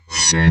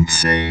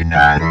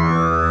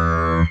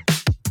CinciNatter.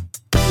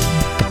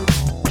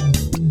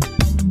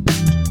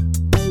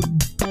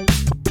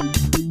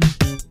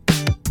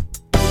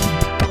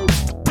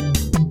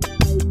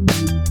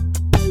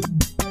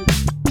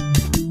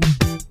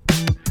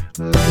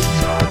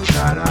 Let's all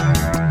chatter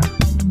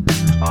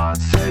on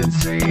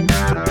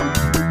CinciNatter.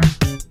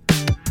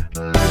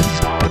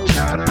 Let's all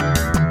chatter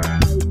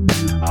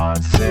on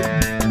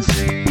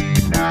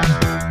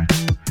CinciNatter.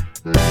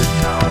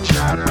 Let's all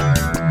chatter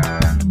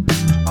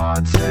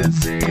on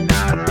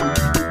CinciNatter.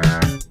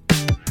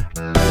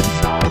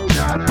 Let's all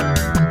chatter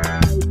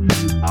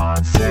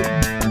on CinciNatter.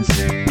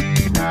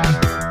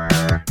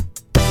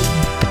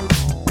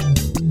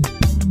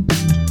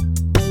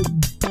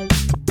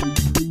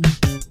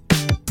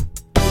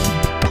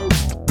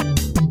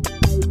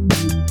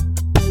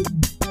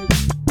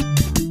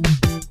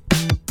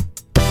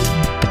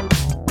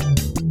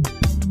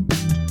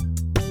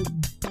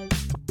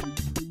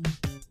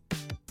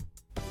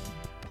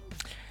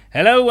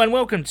 Hello and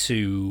welcome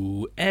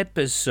to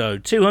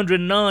episode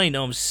 209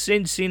 of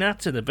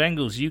CinciNatter, the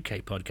Bengals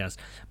UK podcast.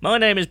 My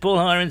name is Paul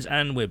Hirons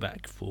and we're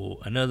back for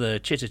another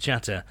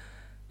chitter-chatter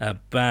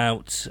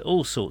about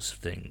all sorts of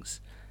things.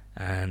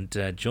 And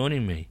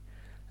joining me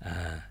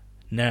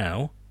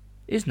now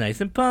is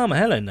Nathan Palmer.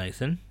 Hello,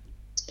 Nathan.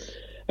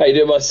 How you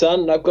doing, my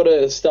son? I've got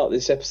to start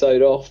this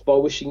episode off by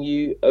wishing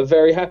you a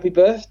very happy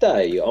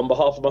birthday on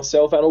behalf of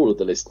myself and all of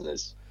the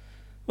listeners.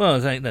 Well,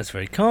 I think that's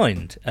very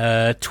kind.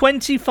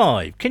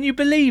 25. Can you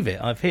believe it?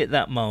 I've hit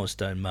that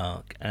milestone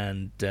mark.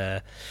 And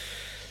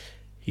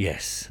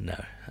yes,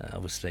 no,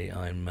 obviously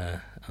I'm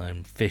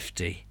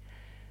 50.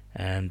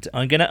 And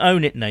I'm going to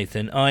own it,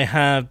 Nathan. I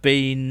have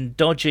been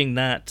dodging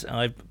that.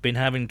 I've been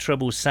having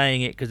trouble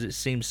saying it because it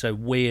seems so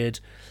weird.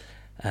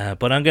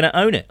 But I'm going to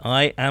own it.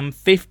 I am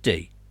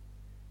 50.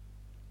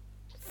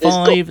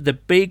 The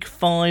big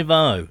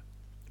 5-0.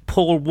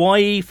 Paul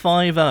Y 50.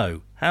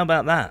 How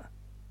about that?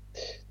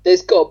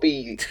 There's got to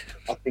be,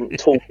 I think,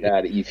 talk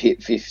now that you've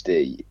hit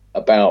 50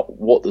 about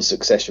what the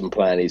succession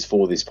plan is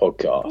for this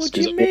podcast. What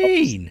do you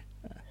mean?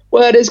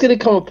 Well, there's going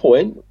to come a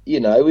point,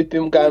 we've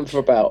been going for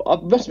about, I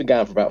must have been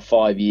going for about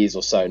 5 years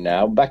or so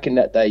now. Back in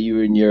that day, you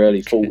were in your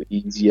early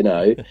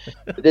 40s,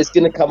 But there's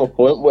going to come a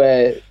point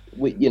where,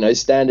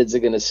 standards are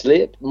going to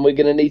slip and we're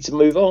going to need to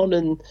move on,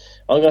 and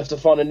I'm going to have to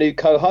find a new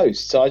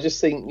co-host. So I just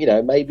think,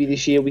 maybe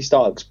this year we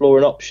start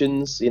exploring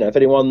options. If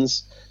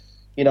anyone's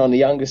on the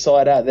younger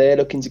side out there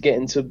looking to get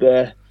into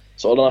the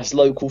sort of nice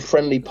local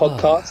friendly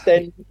podcast,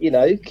 then,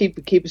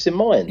 keep us in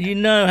mind. You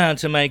know how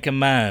to make a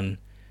man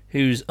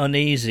who's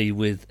uneasy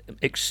with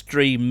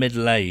extreme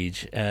middle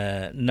age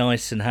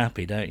nice and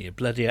happy, don't you?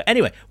 Bloody hell.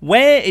 Anyway,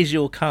 where is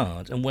your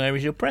card and where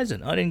is your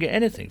present? I didn't get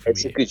anything from you.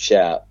 It's a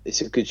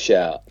good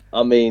shout.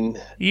 I mean...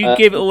 You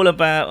give it all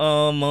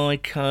about, my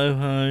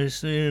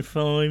co-host in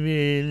 5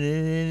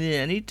 years,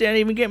 and you don't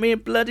even get me a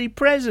bloody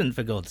present,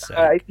 for God's sake.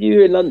 If you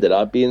were in London,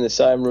 I'd be in the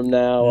same room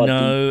now.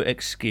 No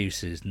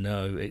excuses,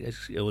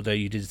 although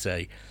you did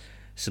say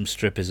some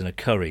strippers and a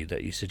curry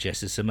that you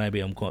suggested, so maybe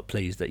I'm quite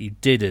pleased that you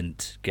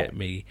didn't get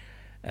me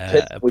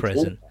a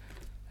present.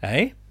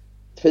 Hey?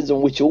 Depends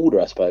on which order,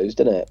 I suppose,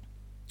 doesn't it?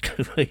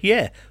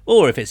 Yeah,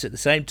 or if it's at the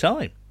same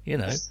time,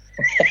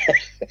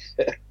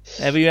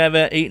 Have you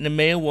ever eaten a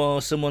meal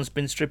while someone's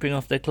been stripping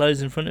off their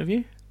clothes in front of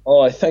you?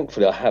 Oh,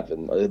 thankfully I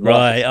haven't.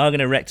 Right, I'm going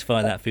to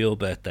rectify that for your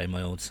birthday,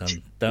 my old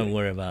son. Don't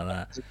worry about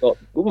that. Well,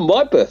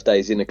 my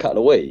birthday's in a couple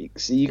of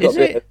weeks. So you got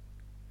a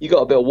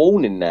bit of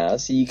warning now,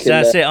 so you can... So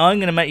that's it. I'm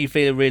going to make you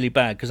feel really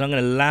bad because I'm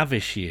going to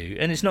lavish you.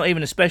 And it's not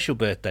even a special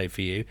birthday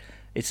for you.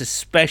 It's a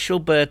special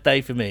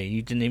birthday for me.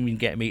 You didn't even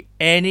get me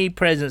any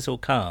presents or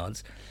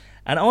cards.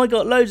 And I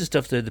got loads of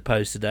stuff through the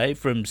post today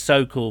from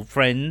so-called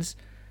friends.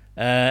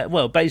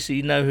 Basically,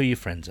 you know who your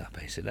friends are,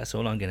 basically. That's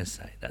all I'm going to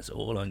say.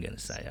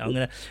 I'm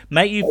going to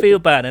make you feel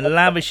bad and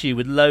lavish you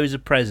with loads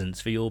of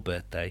presents for your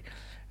birthday.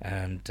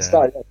 And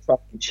started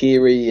fucking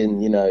cheery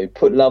and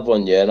put love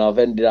on you, and I've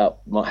ended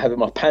up having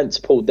my pants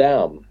pulled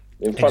down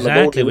in front of all.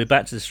 Exactly, we're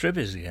back to the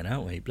strippers again,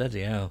 aren't we?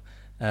 Bloody hell!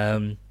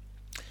 I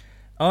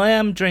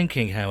am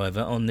drinking,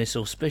 however, on this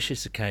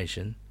auspicious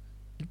occasion,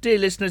 dear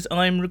listeners.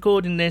 I'm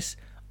recording this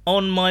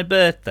on my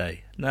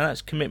birthday. Now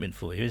that's commitment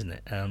for you, isn't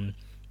it?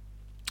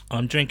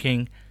 I'm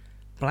drinking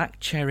black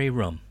cherry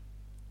rum.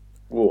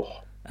 Whoa.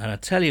 And I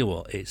tell you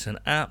what, it's an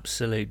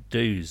absolute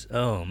doozy.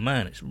 Oh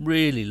man, it's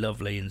really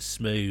lovely and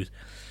smooth.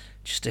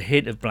 Just a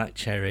hint of black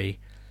cherry.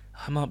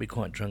 I might be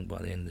quite drunk by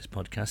the end of this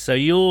podcast. So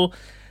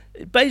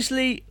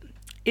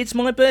it's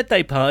my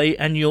birthday party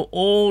and you're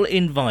all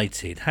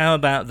invited. How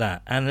about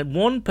that? And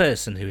one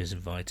person who is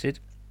invited,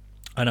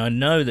 and I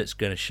know that's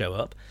going to show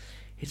up,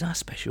 is our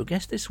special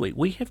guest this week.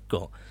 We have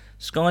got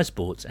Sky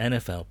Sports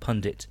NFL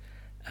pundit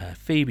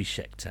PHOEBE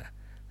Schecter.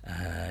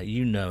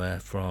 You know her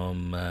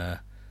from...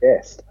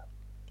 Yes.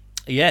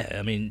 Yeah,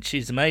 I mean,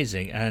 she's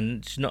amazing,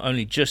 and she's not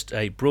only just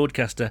a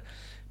broadcaster,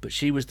 but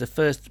she was the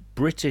first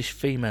British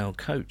female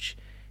coach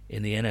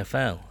in the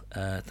NFL,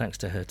 thanks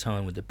to her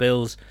time with the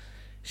Bills.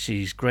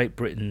 She's Great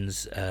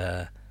Britain's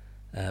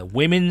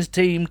women's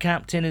team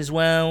captain as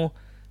well.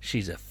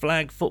 She's a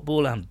flag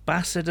football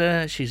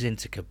ambassador. She's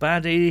into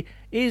kabaddi.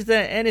 Is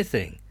there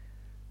anything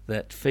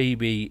that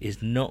Phoebe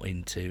is not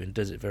into and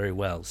does it very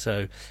well?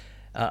 So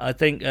I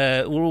think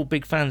we're all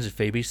big fans of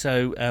Phoebe.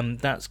 So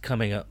that's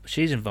coming up.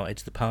 She's invited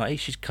to the party.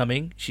 She's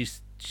coming.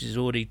 She's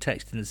already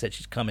texted and said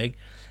she's coming.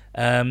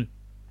 So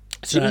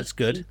that's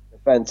good.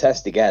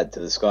 Fantastic add to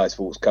the Sky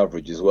Sports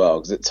coverage as well,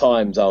 because at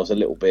times I was a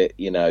little bit,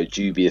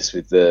 dubious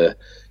with the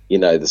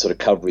sort of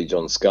coverage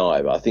on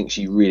Sky, but I think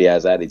she really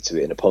has added to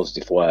it in a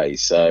positive way.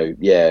 So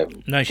yeah,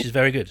 no, she's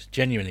very good,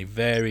 genuinely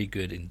very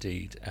good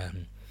indeed.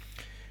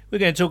 We're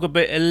going to talk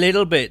a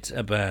little bit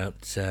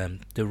about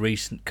the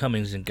recent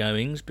comings and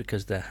goings,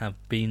 because there have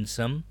been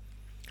some.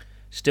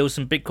 Still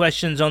some big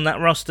questions on that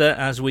roster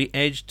as we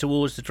edge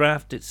towards the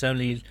draft. It's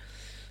only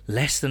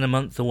less than a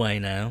month away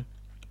now,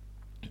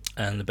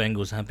 and the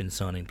Bengals have been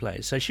signing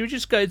players. So should we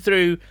just go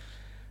through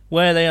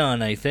where they are,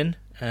 Nathan,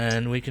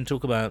 and we can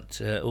talk about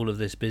all of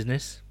this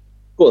business?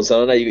 Go on,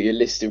 son. I know you got your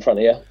list in front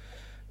of you.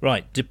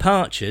 Right,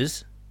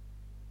 departures: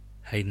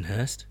 Hayden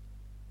Hurst,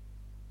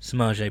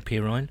 Samaje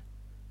Perine,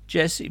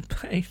 Jesse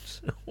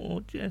Bates,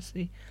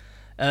 Jesse,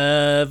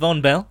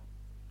 Von Bell,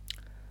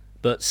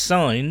 but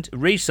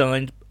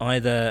re-signed,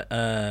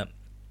 either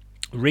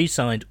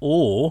re-signed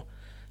or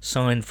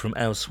signed from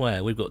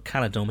elsewhere. We've got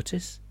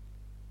Caladomatis,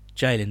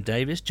 Jalen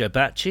Davis, Joe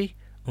Bacci,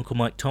 Uncle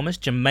Mike Thomas,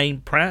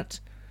 Jermaine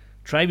Pratt,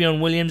 Travion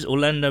Williams,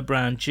 Orlando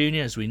Brown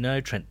Jr., as we know,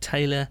 Trent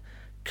Taylor,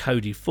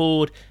 Cody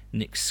Ford,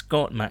 Nick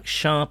Scott, Max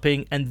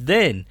Sharping, and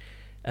then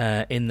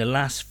in the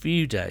last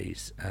few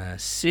days,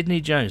 Sidney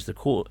Jones, the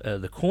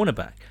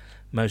cornerback,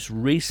 most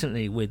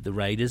recently with the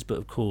Raiders, but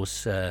of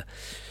course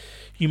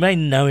you may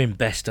know him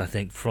best, I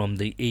think, from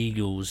the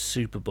Eagles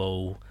Super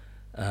Bowl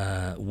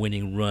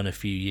winning run a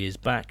few years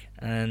back,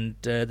 and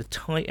the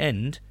tight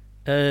end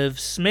of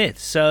Smith.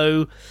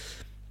 So,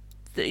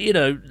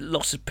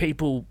 lots of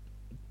people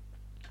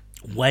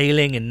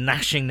wailing and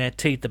gnashing their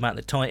teeth about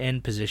the tight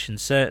end position,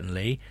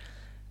 certainly.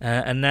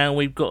 And now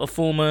we've got a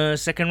former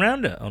second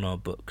rounder on our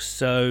books.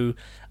 So,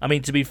 I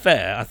mean, to be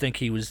fair, I think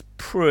he was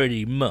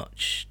pretty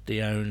much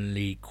the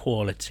only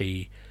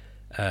quality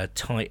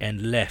tight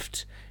end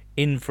left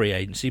in free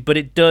agency. But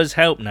it does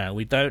help now.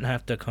 We don't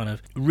have to kind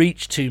of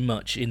reach too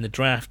much in the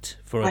draft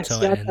for a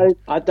tight end.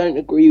 I don't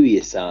agree with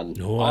you, son.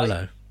 Oh,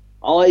 hello.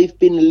 I've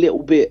been a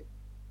little bit,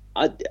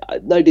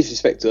 no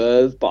disrespect to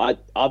Irv,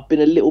 but I've been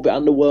a little bit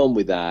underwhelmed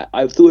with that.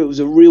 I thought it was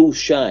a real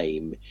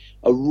shame,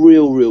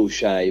 real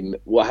shame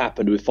what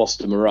happened with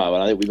Foster Moreau,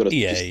 and I think we've got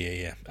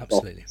to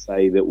absolutely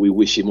say that we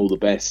wish him all the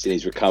best in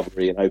his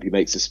recovery and hope he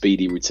makes a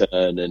speedy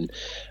return, and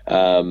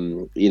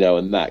and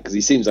that, because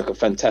he seems like a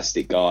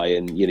fantastic guy,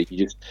 and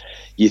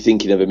you're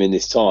thinking of him in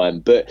this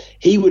time, but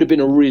he would have been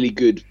a really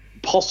good,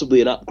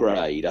 possibly an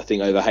upgrade, I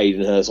think, over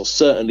Hayden Hurst, or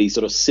certainly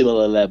sort of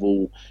similar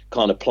level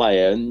kind of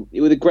player. And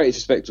with the greatest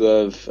respect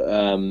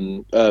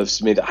to Irv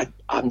Smith,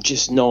 I'm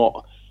just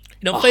not...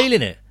 You're not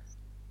feeling it?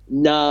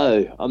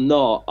 No, I'm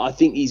not. I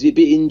think he's a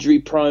bit injury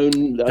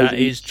prone. That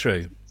is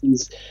true.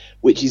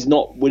 Which is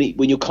not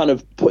when you're kind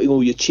of putting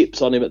all your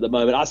chips on him at the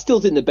moment. I still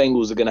think the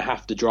Bengals are going to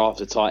have to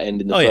draft a tight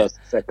end in the first,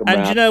 second round.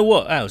 And you know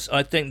what else?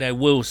 I think they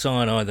will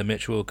sign either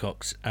Mitch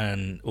Wilcox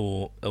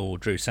or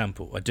Drew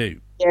Sample. I do.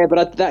 Yeah,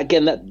 but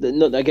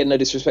no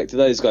disrespect to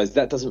those guys,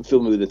 that doesn't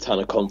fill me with a ton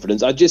of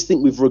confidence. I just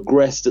think we've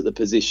regressed at the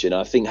position.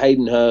 I think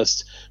Hayden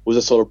Hurst was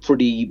a sort of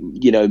pretty,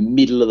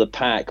 middle of the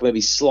pack,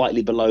 maybe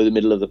slightly below the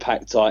middle of the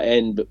pack tight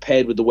end, but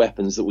paired with the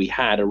weapons that we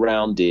had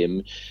around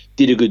him,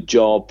 did a good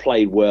job,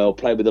 played well,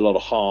 played with a lot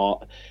of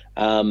heart,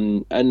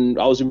 and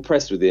I was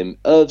impressed with him.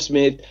 Irv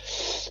Smith,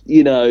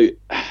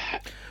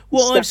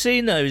 what I've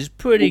seen though is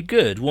pretty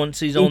good once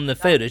he's on the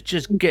field. It's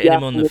just getting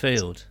him on the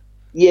field.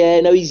 Yeah,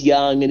 no, he's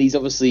young, and he's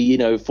obviously,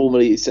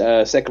 formerly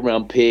a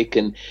second-round pick,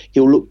 and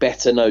he'll look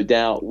better, no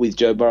doubt, with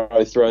Joe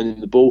Burrow throwing him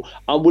the ball.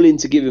 I'm willing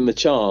to give him a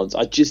chance.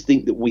 I just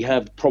think that we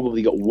have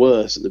probably got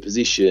worse at the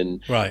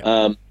position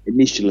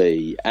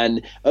initially.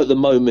 And at the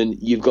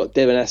moment, you've got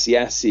Devin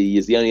Asiasi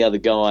as the only other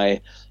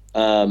guy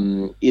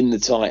in the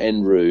tight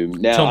end room.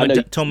 Now,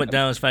 Tom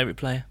McDowell's favourite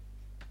player.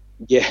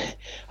 Yeah,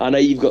 I know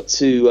you've got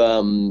two,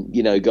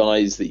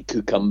 guys that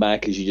could come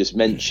back, as you just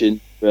mentioned,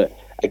 but...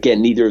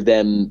 Again, neither of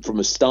them, from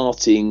a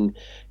starting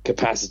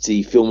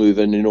capacity, fill me with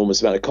an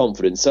enormous amount of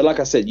confidence. So, like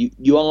I said,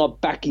 you are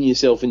backing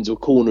yourself into a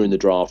corner in the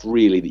draft,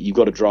 really, that you've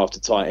got to draft a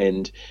tight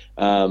end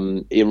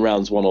in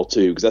rounds 1 or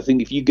 2. Because I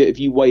think if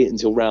you wait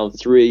until round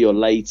 3 or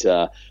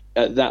later,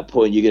 at that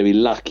point you're going to be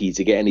lucky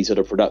to get any sort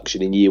of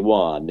production in year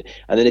 1.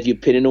 And then if you're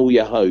pinning all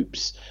your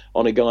hopes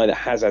on a guy that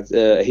has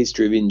a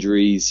history of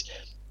injuries,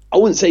 I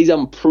wouldn't say he's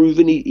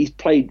unproven. He's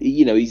played,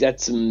 he's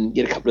had some,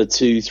 a couple of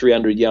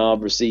 200-300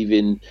 yard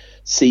receiving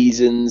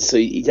seasons, so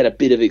he's had a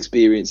bit of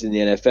experience in the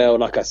NFL.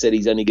 Like I said,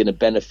 he's only going to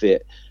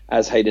benefit,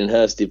 as Hayden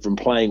Hurst did, from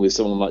playing with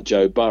someone like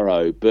Joe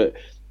Burrow. But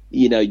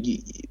we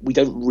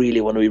don't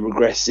really want to be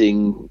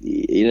regressing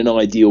in an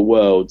ideal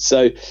world.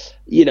 So,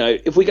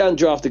 if we go and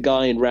draft a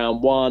guy in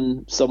round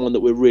one, someone that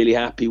we're really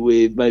happy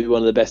with, maybe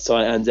one of the best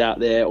tight ends out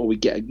there, or we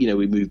get,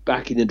 we move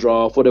back in the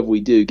draft, whatever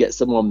we do, get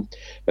someone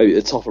maybe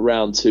at the top of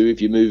round two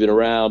if you're moving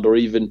around, or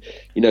even,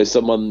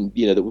 someone,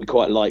 that we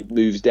quite like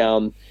moves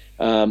down,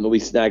 and we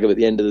snag them at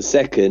the end of the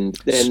second.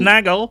 Then,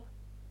 Snaggle.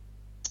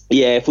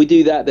 Yeah, if we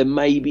do that, then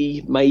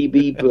maybe,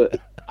 but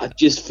I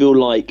just feel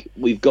like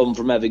we've gone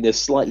from having a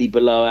slightly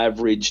below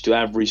average to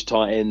average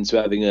tight end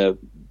to having a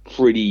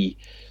pretty,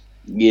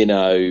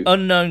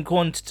 unknown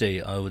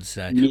quantity, I would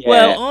say. Yeah.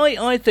 Well,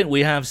 I think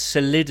we have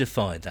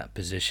solidified that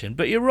position,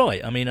 but you're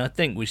right. I mean, I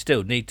think we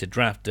still need to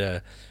draft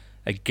a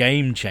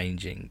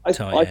game-changing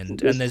tight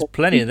end, and there's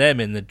plenty of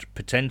them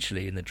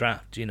potentially in the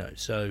draft,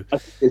 So I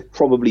think there's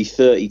probably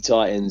 30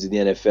 tight ends in the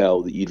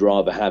NFL that you'd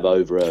rather have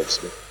over Irv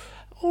Smith.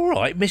 All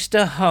right,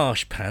 Mr.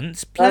 Harsh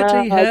Pants,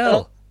 bloody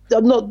hell.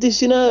 I'm not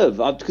dissing Irv,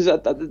 because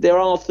there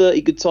are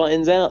 30 good tight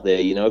ends out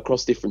there,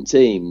 across different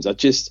teams.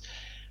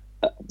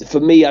 For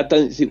me, I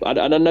don't think. I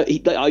don't know.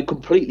 I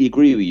completely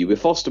agree with you.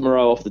 With Foster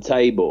Moreau off the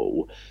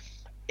table,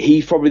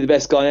 he's probably the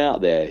best guy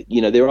out there.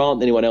 There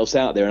aren't anyone else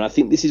out there, and I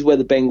think this is where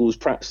the Bengals,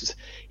 perhaps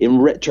in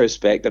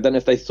retrospect, I don't know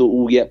if they thought,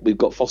 "Oh, yep, we've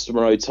got Foster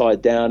Moreau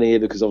tied down here,"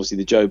 because obviously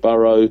the Joe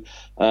Burrow, the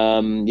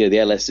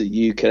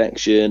LSU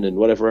connection and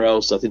whatever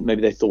else. I think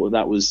maybe they thought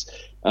that was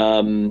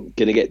going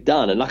to get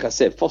done. And like I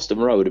said, Foster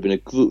Moreau would have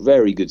been a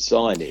very good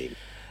signing.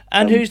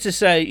 And who's to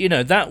say,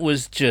 that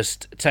was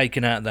just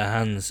taken out of their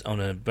hands on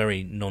a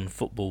very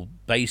non-football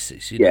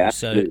basis, Yeah,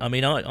 So, absolutely. I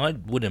mean, I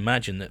would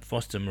imagine that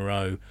Foster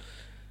Moreau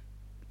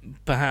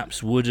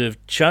perhaps would have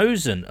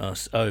chosen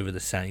us over the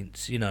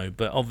Saints,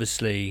 but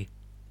obviously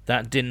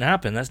that didn't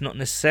happen. That's not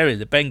necessarily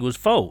the Bengals'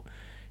 fault,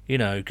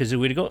 because if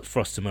we'd have got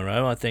Foster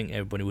Moreau, I think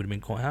everybody would have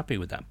been quite happy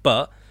with that.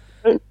 But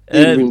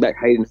bring back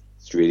Hayden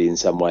Hurst, really, in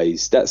some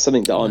ways. That's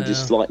something that I'm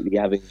just slightly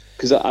having,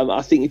 because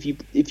I think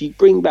if you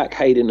bring back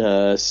Hayden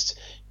Hurst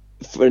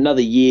for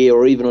another year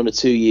or even on a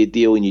 2-year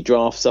deal and you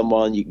draft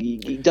someone,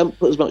 you don't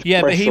put as much pressure on.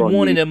 Yeah, but he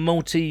wanted a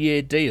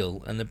multi-year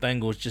deal, and the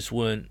Bengals just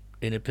weren't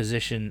in a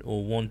position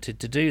or wanted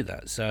to do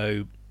that.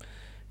 So,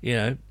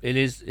 it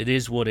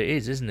is what it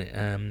is, isn't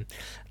it?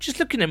 Just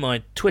looking at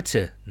my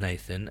Twitter,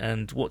 Nathan,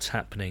 and what's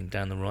happening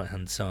down the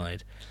right-hand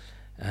side.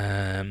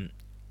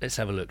 Let's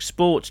have a look.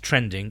 Sports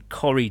trending,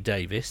 Corey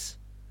Davis.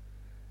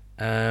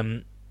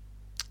 NBA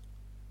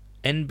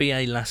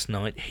last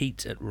night,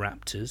 Heat at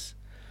Raptors.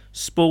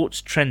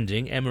 Sports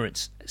trending,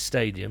 Emirates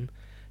Stadium.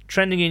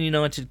 Trending in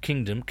United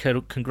Kingdom,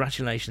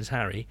 congratulations,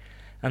 Harry.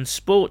 And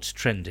sports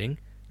trending,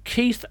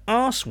 Keith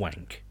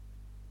Arsewank.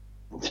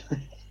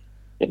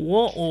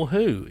 What or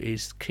who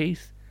is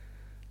Keith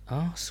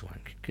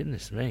Arsewank?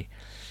 Goodness me.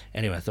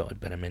 Anyway, I thought I'd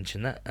better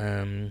mention that.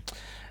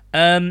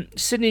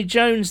 Sidney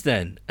Jones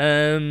then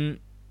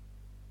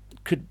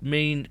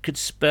could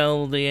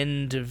spell the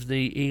end of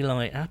the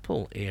Eli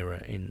Apple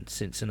era in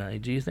Cincinnati,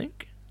 do you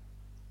think?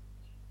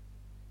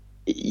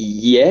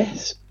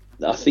 Yes,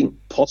 I think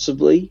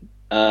possibly.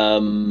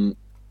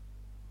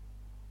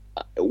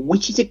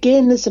 Which is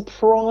again the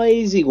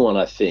surprising one,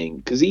 I think,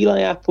 because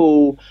Eli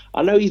Apple,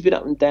 I know he's been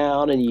up and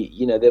down, and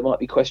there might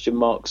be question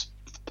marks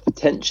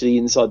potentially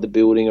inside the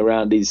building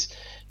around his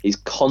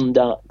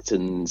conduct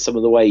and some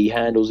of the way he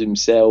handles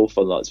himself,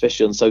 and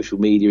especially on social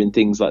media and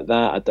things like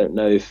that. I don't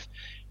know if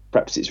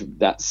perhaps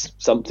that's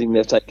something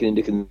they've taken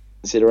into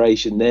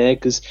consideration there,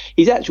 because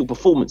his actual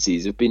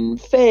performances have been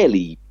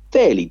fairly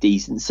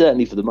decent,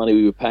 certainly for the money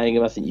we were paying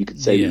him. I think you could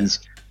say that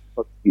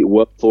he's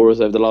worked for us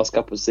over the last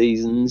couple of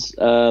seasons.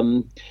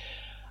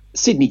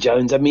 Sidney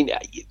Jones, I mean,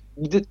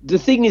 the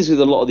thing is with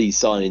a lot of these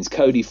signings,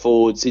 Cody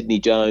Ford, Sidney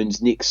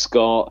Jones, Nick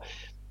Scott,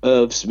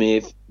 Irv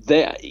Smith,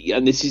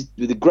 and this is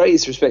with the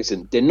greatest respect to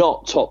them, they're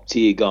not top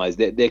tier guys.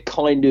 They're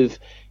kind of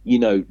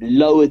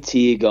lower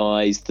tier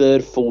guys,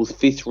 third, fourth,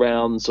 fifth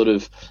round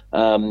third,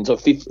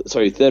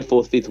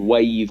 fourth, fifth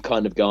wave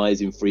kind of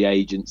guys in free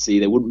agency.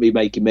 They wouldn't be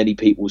making many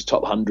people's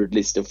top 100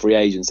 list of free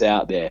agents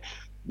out there.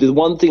 The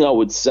one thing I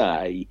would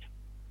say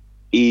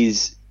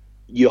is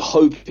you're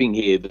hoping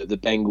here that the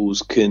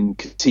Bengals can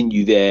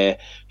continue their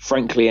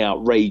frankly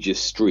outrageous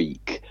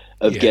streak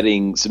of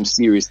getting some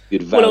serious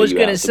good value. Well, I was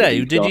going to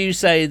say, did you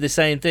say the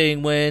same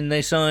thing when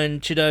they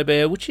signed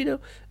Chidobe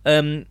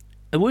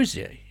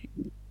Awuzie?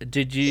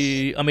 Did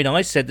you? I mean,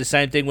 I said the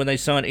same thing when they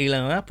signed Eli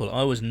Apple.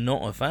 I was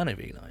not a fan of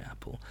Eli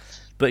Apple,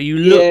 but you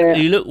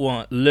look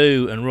what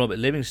Lou and Robert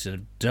Livingston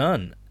have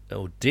done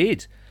or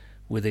did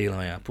with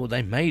Eli Apple.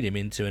 They made him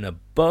into an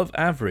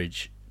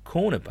above-average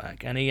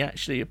cornerback, and he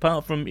actually,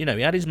 apart from he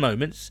had his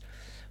moments,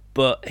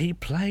 but he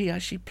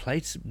actually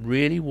played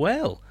really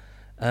well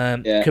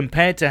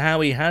compared to how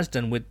he has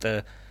done with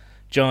the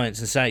Giants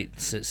and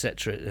Saints,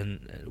 etc.,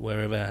 and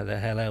wherever the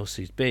hell else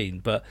he's been.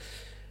 But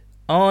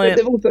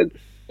they've also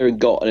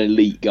got an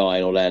elite guy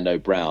in Orlando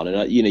Brown,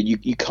 and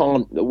you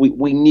can't.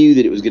 We knew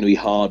that it was going to be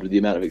hard with the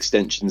amount of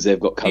extensions they've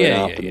got coming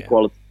up and the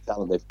quality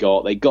talent they've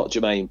got. They got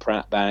Jermaine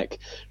Pratt back,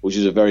 which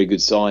is a very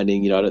good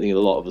signing. I don't think a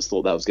lot of us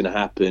thought that was going to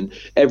happen.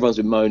 Everyone's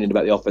been moaning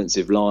about the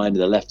offensive line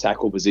and the left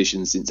tackle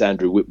position since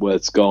Andrew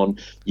Whitworth's gone.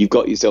 You've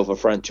got yourself a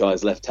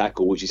franchise left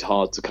tackle, which is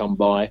hard to come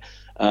by.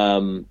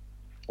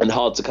 And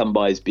hard to come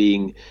by as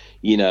being,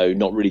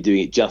 not really doing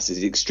it justice.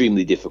 It's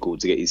extremely difficult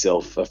to get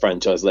yourself a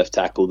franchise left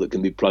tackle that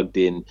can be plugged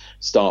in,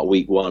 start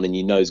week one, and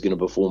is going to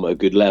perform at a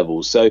good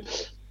level. So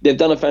they've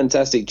done a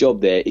fantastic job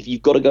there. If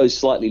you've got to go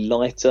slightly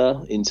lighter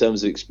in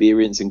terms of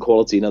experience and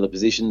quality in other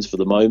positions for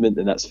the moment,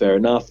 then that's fair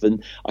enough.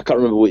 And I can't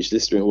remember which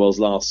listener it was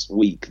last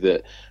week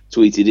that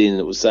tweeted in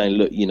that was saying,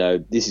 look,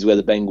 this is where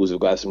the Bengals have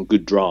got to have some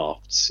good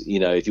drafts.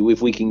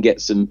 If we can get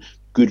some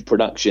good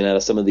production out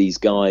of some of these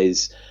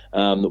guys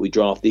that we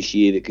draft this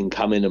year that can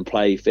come in and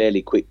play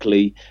fairly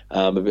quickly,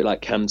 a bit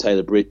like Cam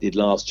Taylor-Britt did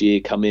last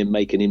year, come in,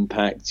 make an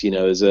impact,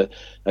 as a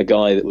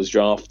guy that was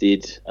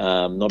drafted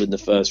not in the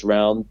first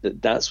round.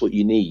 That's what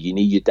you need. You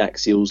need your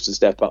Dax Hills to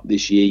step up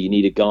this year. You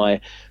need a guy,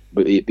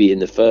 but it be in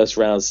the first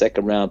round,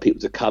 second round,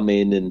 people to come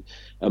in and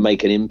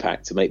make an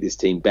impact to make this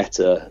team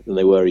better than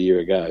they were a year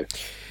ago.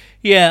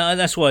 Yeah,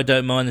 that's why I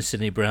don't mind the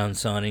Sidney Brown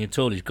signing at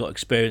all. He's got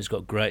experience,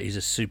 he's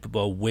a Super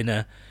Bowl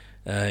winner.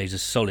 He's a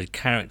solid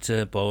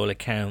character by all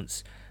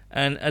accounts,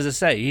 and as I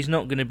say, he's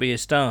not going to be a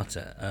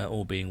starter,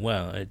 all being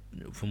well.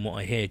 From what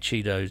I hear,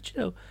 Cheeto's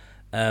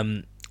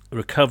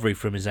recovery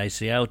from his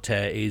ACL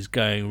tear is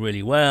going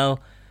really well,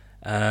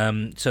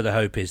 so the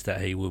hope is that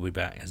he will be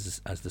back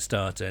as the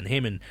starter, and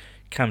him and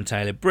Cam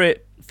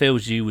Taylor-Britt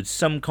fills you with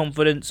some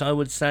confidence, I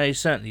would say,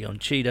 certainly on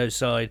Cheeto's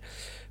side,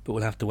 but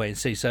we'll have to wait and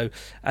see. So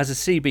as a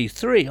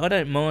CB3, I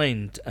don't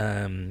mind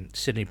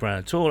Sidney Brown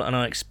at all, and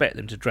I expect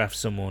them to draft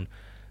someone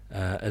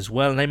as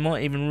well. They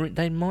might even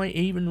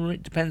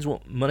depends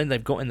what money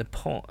they've got in the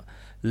pot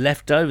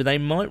left over. They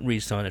might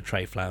re-sign a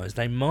Trey Flowers.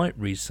 They might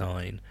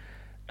re-sign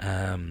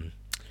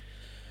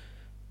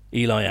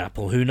Eli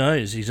Apple. Who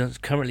knows? He's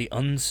currently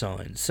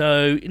unsigned.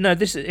 So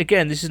this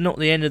is not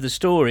the end of the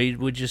story.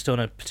 We're just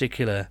on a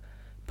particular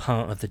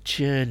part of the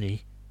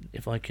journey,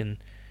 if I can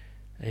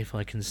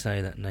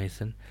say that,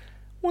 Nathan.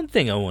 One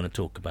thing I want to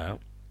talk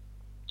about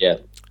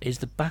is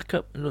the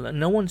backup.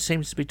 No one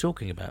seems to be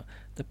talking about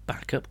the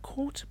backup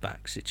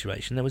quarterback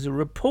situation. There was a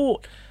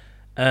report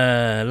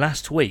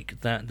last week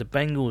that the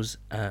Bengals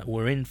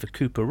were in for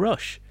Cooper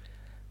Rush,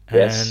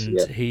 and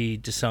he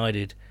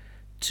decided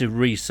to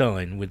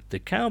re-sign with the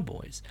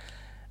Cowboys,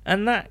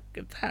 and that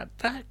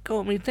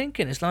got me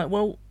thinking. It's like,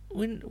 well,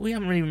 we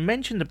haven't really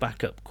mentioned the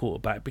backup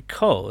quarterback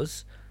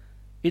because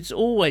it's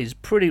always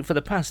for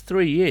the past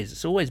 3 years,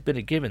 it's always been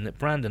a given that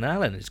Brandon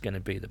Allen is going to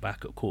be the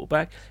backup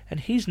quarterback,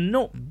 and he's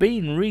not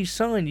been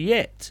re-signed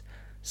yet.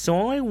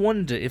 So I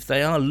wonder if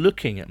they are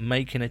looking at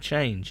making a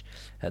change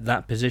at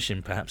that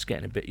position, perhaps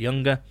getting a bit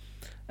younger.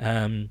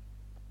 I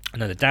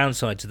know the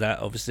downside to that,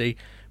 obviously,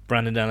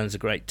 Brandon Allen's a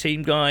great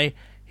team guy.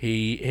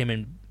 Him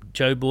and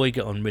Joe Boy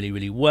get on really,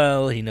 really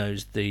well. He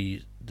knows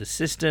the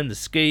system, the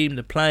scheme,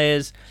 the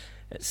players,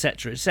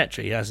 etc.,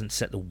 etc. He hasn't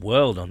set the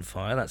world on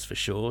fire, that's for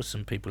sure.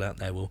 Some people out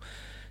there will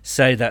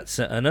say that's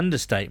an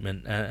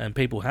understatement, and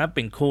people have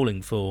been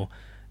calling for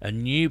a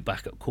new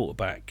backup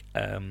quarterback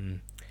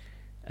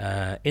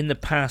in the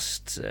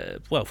past,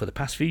 for the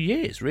past few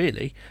years,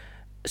 really.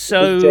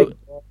 So,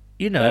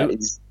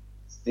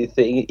 the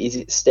thing is,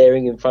 it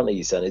staring in front of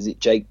you, son? Is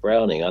it Jake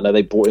Browning? I know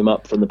they brought him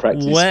up from the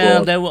practice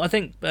squad. I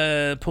think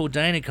Paul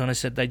Dana kind of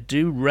said they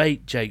do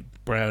rate Jake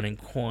Browning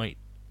quite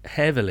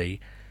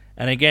heavily.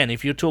 And again,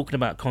 if you're talking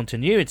about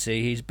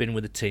continuity, he's been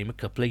with the team a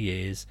couple of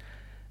years,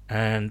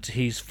 and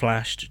he's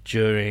flashed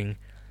during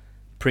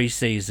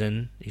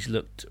pre-season. He's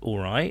looked all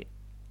right.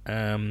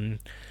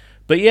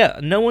 But yeah,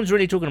 no one's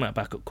really talking about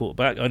backup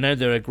quarterback. I know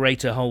there are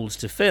greater holes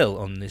to fill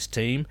on this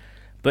team.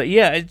 But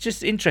yeah, it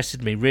just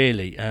interested me,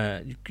 really.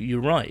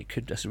 You're right.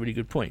 That's a really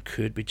good point.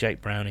 Could be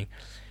Jake Browning.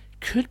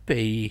 Could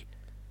be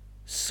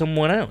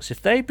someone else.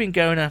 If they've been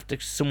going after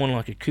someone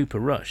like a Cooper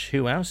Rush,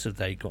 who else have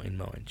they got in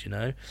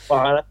mind,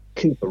 Well,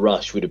 Cooper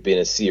Rush would have been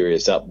a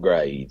serious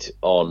upgrade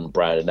on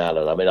Brandon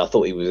Allen. I mean, I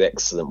thought he was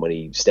excellent when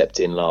he stepped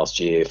in last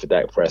year for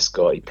Dak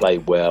Prescott. He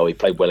played well. He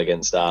played well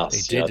against us.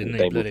 He did, didn't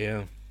he? Bloody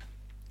hell.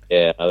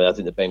 Yeah, I mean, I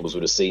think the Bengals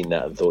would have seen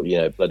that and thought,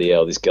 bloody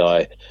hell, this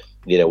guy,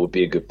 would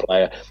be a good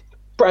player.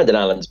 Brandon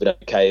Allen's been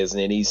okay, hasn't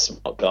he? He's a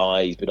smart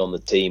guy. He's been on the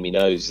team. He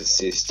knows the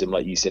system.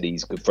 Like you said,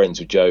 he's good friends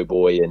with Joe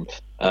Boy,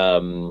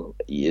 and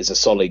he is a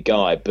solid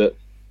guy. But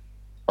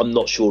I'm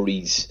not sure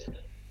he's,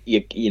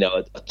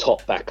 a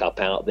top backup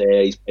out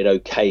there. He's been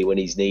okay when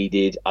he's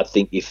needed. I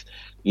think if,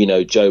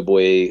 Joe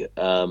Boy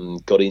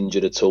got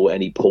injured at all at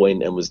any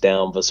point and was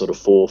down for sort of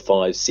 4,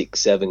 5, 6,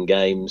 7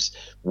 games,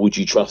 would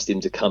you trust him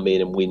to come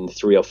in and win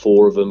 3 or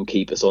 4 of them,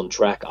 keep us on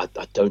track? I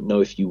don't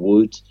know if you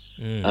would.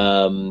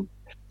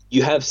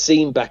 You have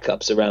seen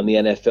backups around the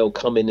NFL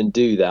come in and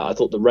do that. I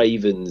thought the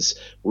Ravens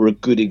were a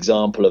good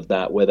example of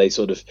that, where they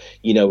sort of,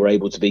 were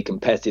able to be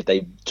competitive.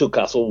 They took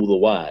us all the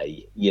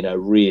way,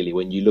 really,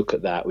 when you look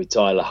at that with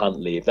Tyler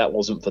Huntley. If that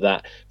wasn't for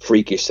that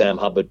freakish Sam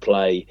Hubbard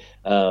play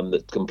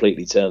that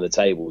completely turned the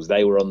tables,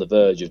 they were on the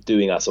verge of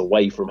doing us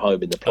away from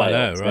home in the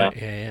playoffs. I know, right?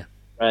 Yeah.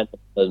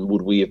 And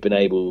would we have been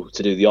able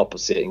to do the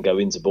opposite and go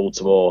into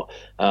Baltimore,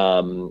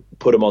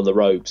 put them on the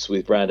ropes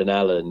with Brandon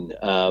Allen,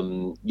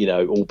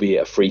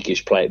 albeit a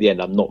freakish play at the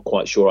end? I'm not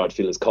quite sure I'd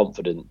feel as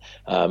confident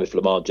if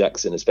Lamar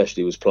Jackson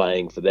especially was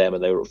playing for them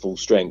and they were at full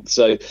strength.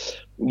 So,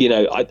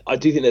 I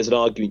do think there's an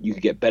argument you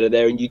could get better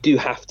there, and you do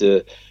have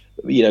to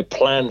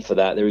plan for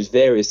that. There is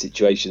various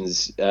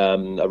situations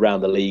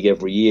around the league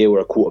every year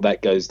where a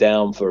quarterback goes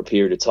down for a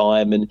period of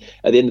time, and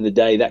at the end of the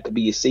day, that could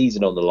be your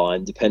season on the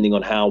line, depending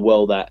on how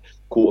well that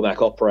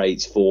quarterback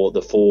operates for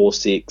the 4,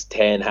 6,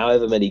 10,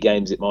 however many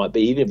games it might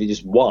be. Even if it's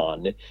just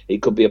one,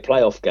 it could be a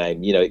playoff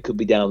game. It could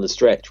be down the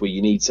stretch where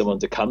you need someone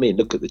to come in.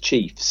 Look at the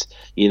Chiefs,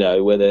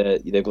 whether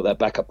they've got that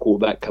backup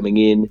quarterback coming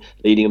in,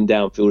 leading them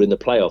downfield in the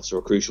playoffs or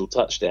a crucial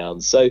touchdown.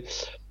 So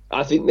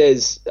I think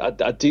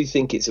I do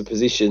think it's a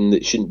position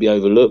that shouldn't be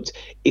overlooked.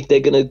 If they're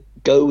going to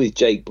go with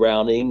Jake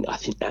Browning, I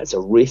think that's a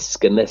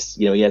risk unless,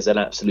 he has an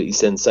absolutely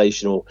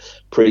sensational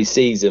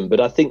pre-season. But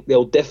I think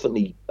they'll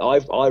definitely,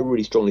 I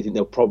really strongly think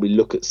they'll probably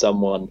look at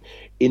someone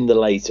in the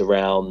later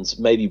rounds,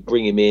 maybe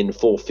bring him in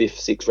 4th, 5th,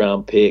 6th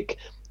round pick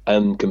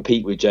and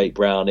compete with Jake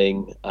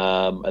Browning,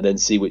 and then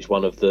see which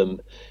one of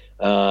them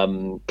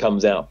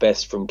comes out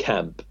best from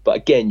camp. But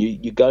again,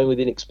 you're going with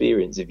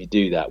inexperience if you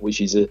do that,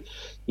 which is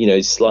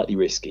slightly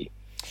risky.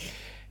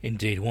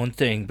 Indeed. One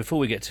thing, before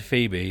we get to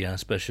Phoebe, our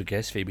special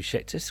guest, Phoebe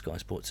Schechter, Sky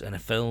Sports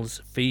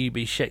NFL's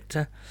Phoebe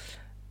Schechter,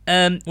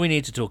 we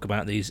need to talk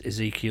about these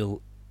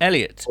Ezekiel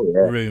Elliott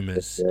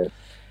rumours. Yeah.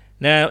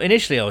 Now,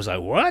 initially I was like,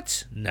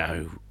 what?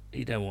 No,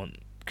 you don't want...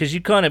 Because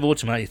you kind of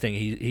automatically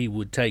think he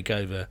would take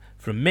over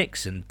from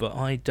Mixon, but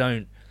I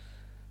don't...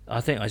 I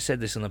think I said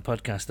this on the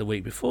podcast the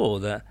week before,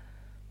 that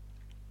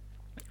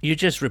you're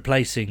just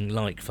replacing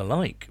like for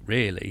like,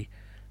 really.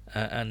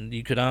 And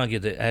you could argue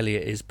that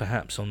Elliott is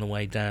perhaps on the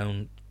way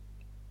down,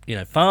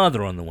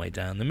 farther on the way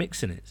down than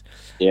Mixon is.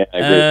 Yeah, I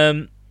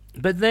agree.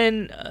 But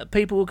then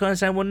people were kind of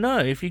saying, well, no,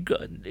 if you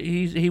got,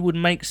 he would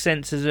make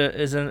sense as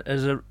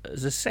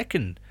a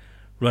second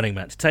running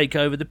back to take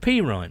over the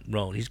P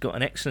role. He's got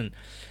an excellent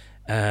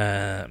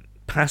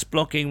pass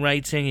blocking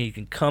rating. He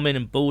can come in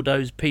and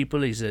bulldoze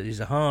people. He's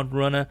a hard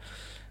runner,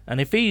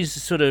 and if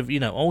he's sort of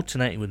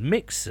alternating with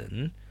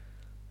Mixon,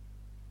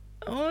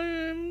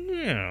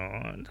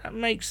 that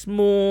makes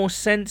more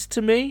sense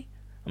to me.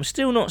 I'm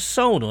still not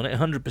sold on it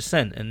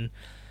 100%, and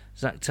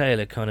Zach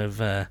Taylor kind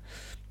of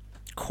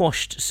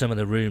quashed some of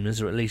the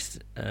rumours, or at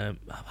least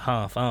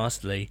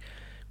half-assedly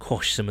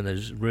quashed some of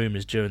those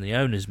rumours during the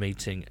owners'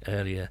 meeting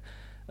earlier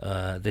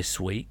this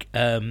week.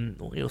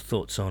 What are your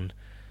thoughts on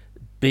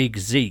Big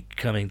Zeke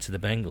coming to the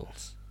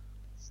Bengals?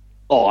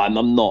 Oh,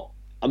 I'm not.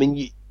 I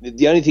mean,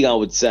 the only thing I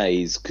would say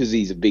is because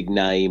he's a big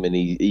name and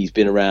he's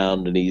been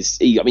around and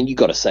you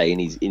got to say in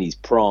his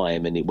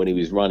prime and when he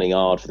was running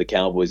hard for the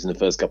Cowboys in the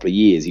first couple of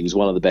years, he was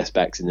one of the best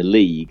backs in the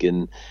league,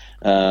 and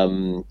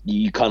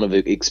you kind of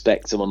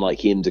expect someone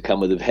like him to come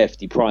with a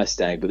hefty price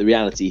tag, but the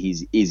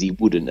reality is he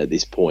wouldn't at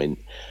this point.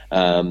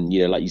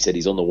 Like you said,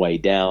 he's on the way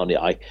down.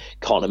 I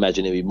can't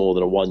imagine it'd be more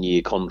than a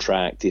 1-year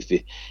contract. If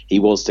he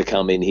was to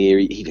come in here,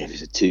 even if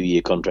it's a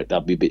 2-year contract,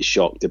 I'd be a bit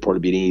shocked. There'd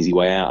probably be an easy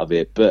way out of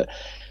it, but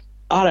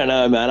I don't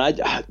know, man.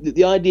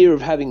 The idea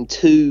of having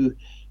two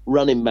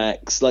running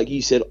backs, like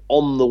you said,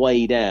 on the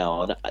way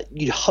down,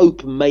 you'd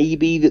hope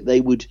maybe that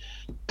they would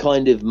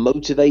kind of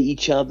motivate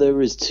each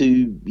other as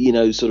two,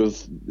 sort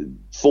of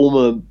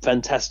former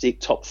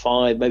fantastic top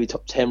 5, maybe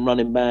top 10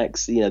 running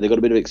backs. They've got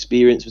a bit of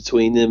experience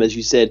between them. As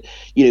you said,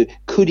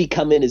 could he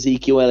come in,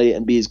 Ezekiel Elliott,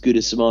 and be as good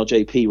as Samar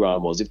J.P.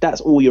 Ryan was? If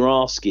that's all you're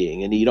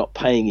asking and you're not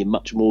paying him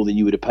much more than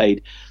you would have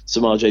paid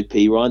Samar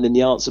J.P. Ryan, then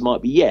the answer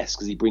might be yes,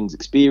 because he brings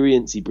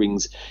experience. He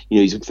brings,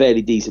 he's a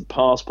fairly decent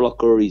pass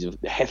blocker. He's a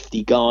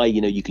hefty guy.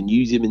 You can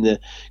use him in the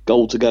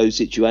goal-to-go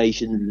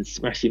situation and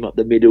smash him up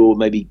the middle,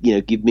 maybe,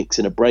 give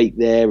Mixon a break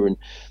there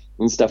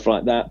and stuff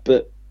like that.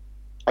 But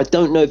I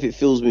don't know if it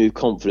fills me with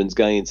confidence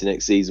going into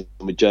next season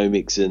with Joe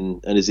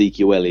Mixon and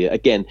Ezekiel Elliott.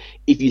 Again,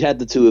 if you'd had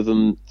the two of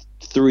them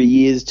 3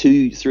 years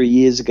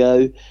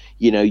ago,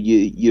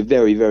 you're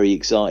very, very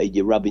excited.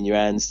 You're rubbing your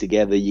hands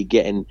together. You're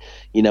getting,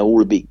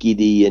 all a bit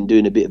giddy and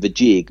doing a bit of a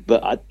jig.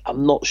 But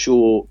I'm not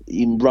sure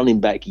in running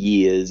back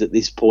years at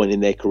this point in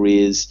their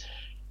careers,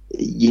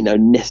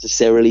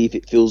 necessarily if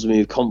it fills me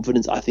with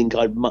confidence. I think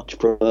I'd much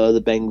prefer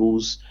the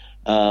Bengals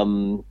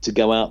to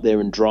go out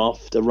there and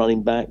draft a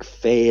running back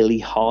fairly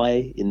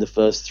high in the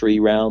first 3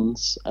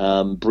 rounds,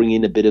 bring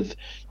in a bit of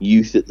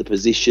youth at the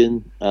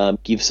position,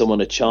 give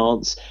someone a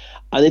chance.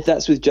 And if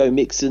that's with Joe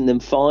Mixon, then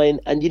fine.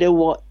 And you know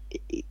what?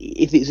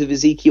 If it's with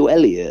Ezekiel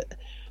Elliott,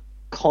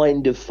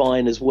 kind of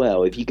fine as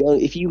well. If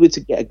you were to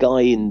get a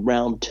guy in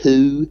round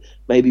 2,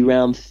 maybe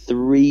round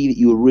 3 that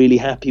you were really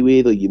happy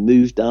with, or you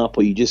moved up,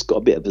 or you just got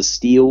a bit of a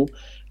steal,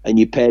 and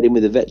you paired him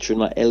with a veteran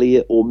like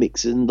Elliott or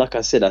Mixon, like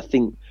I said, I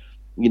think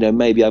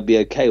maybe I'd be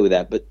okay with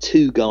that. But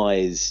 2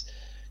 guys,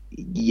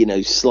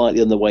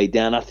 slightly on the way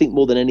down. I think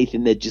more than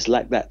anything, they just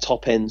lack that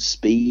top end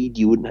speed.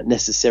 You wouldn't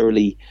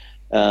necessarily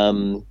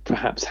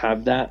perhaps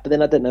have that. But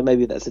then I don't know,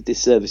 maybe that's a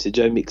disservice to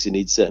Joe Mixon.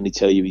 He'd certainly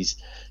tell you he's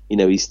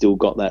he's still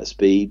got that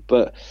speed.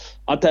 But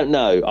I don't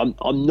know.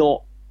 I'm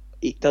not.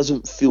 It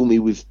doesn't fill me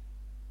with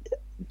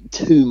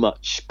too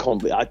much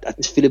confidence. I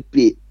just feel a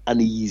bit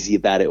uneasy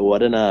about it all. I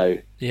don't know.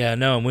 Yeah,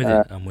 no, I'm with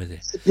you. I'm with you.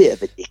 It's a bit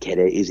of a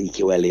dickhead,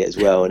 Ezekiel Elliott as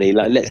well, and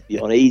let's be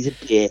honest, he's a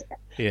bit.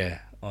 Yeah,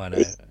 I know.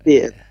 It's a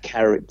bit of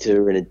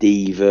character and a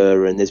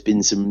diva, and there's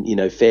been some,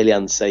 fairly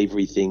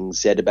unsavoury things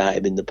said about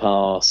him in the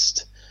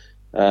past.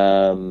 I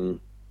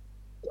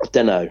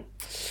don't know.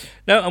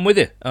 No, I'm with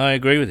you. I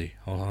agree with you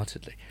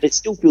wholeheartedly. It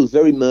still feels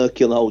very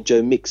murky on the whole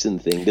Joe Mixon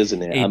thing,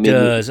 doesn't it? It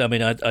does. I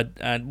mean,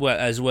 well,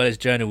 as well as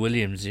Jonah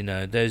Williams,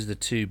 those are the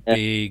two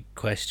big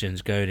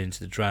questions going into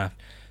the draft.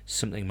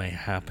 Something may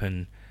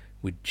happen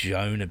with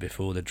Jonah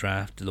before the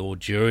draft or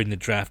during the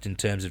draft in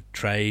terms of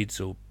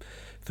trades or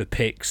for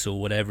picks or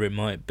whatever it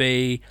might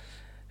be.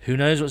 Who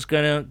knows what's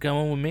going to go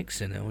on with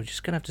Mixon? We're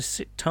just going to have to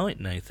sit tight,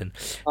 Nathan.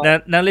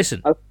 Now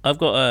listen, I've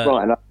got a...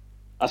 Right, and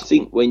I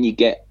think when you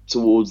get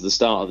towards the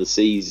start of the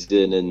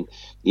season and,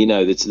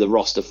 the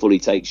roster fully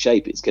takes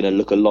shape, it's going to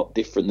look a lot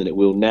different than it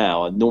will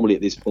now. And normally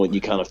at this point,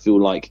 you kind of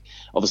feel like,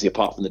 obviously,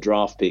 apart from the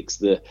draft picks,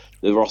 the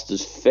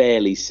roster's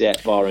fairly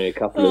set, barring a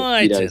couple of...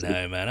 I don't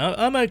know, man.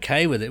 I'm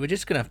okay with it. We're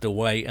just going to have to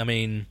wait. I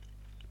mean...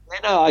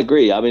 No, I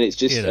agree. I mean, it's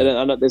just,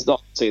 there's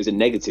not saying it's a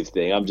negative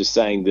thing. I'm just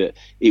saying that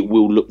it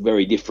will look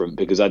very different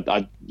because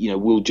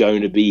will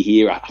Jonah be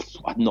here?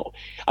 I'm not.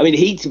 I mean,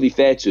 he, to be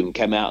fair to him,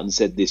 came out and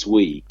said this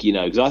week,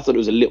 because I thought it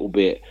was a little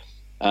bit,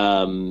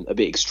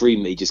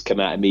 extreme that he just came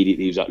out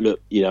immediately. He was like, look,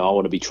 I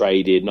want to be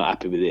traded, not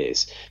happy with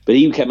this. But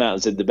he came out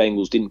and said the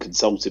Bengals didn't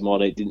consult him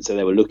on it, didn't say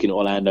they were looking at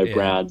Orlando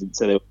Brown, didn't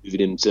say they were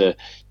moving him to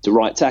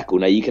right tackle.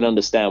 Now, you can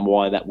understand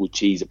why that would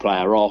cheese a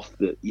player off,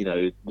 that,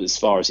 as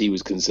far as he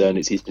was concerned,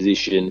 it's his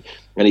position,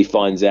 and he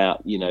finds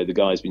out, the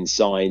guy's been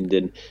signed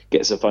and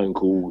gets a phone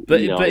call.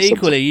 But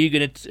equally, are you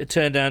going to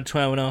turn down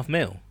 $12.5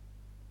 million?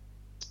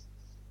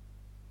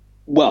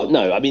 Well,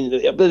 no, I mean,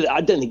 but I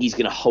don't think he's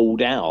going to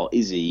hold out,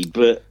 is he?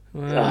 But...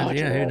 Well,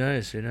 who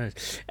knows?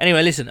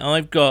 Anyway, listen,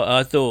 I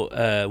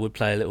thought we'd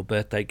play a little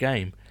birthday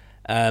game.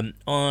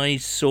 I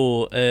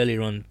saw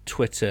earlier on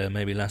Twitter,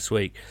 maybe last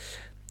week,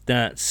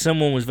 that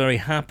someone was very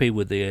happy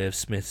with the Irv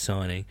Smith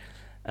signing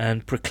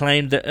and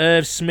proclaimed that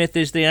Irv Smith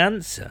is the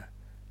answer.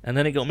 And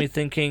then it got me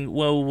thinking,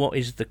 well, what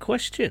is the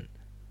question?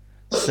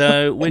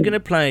 So we're going to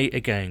play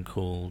a game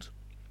called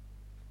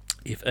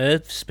If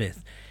Irv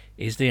Smith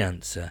is the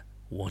answer,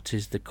 what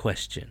is the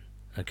question?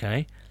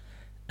 Okay?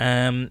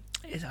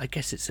 I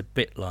guess it's a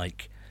bit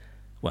like,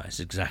 well, it's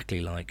exactly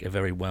like a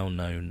very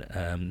well-known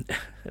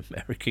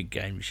American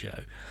game show.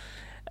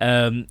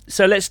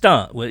 So let's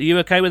start. Are you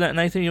okay with that,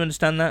 Nathan? You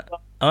understand that?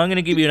 I'm going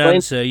to give you an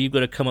answer. You've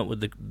got to come up with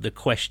the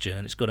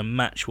question. It's got to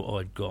match what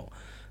I've got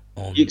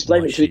on You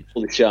explained my it to me sheet.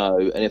 for the show,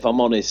 and if I'm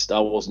honest, I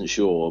wasn't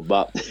sure,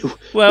 but...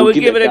 Well, we'll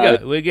give it a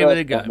go. We'll give it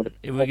a go.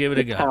 We'll give it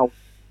a go. I'll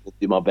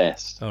do my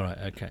best. All right,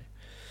 okay.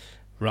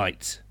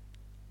 Right.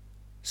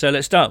 So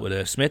let's start with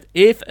Irv Smith.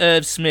 If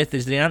Irv Smith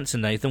is the answer,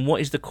 Nathan, what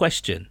is the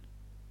question?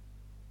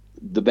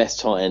 The best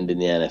tight end in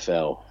the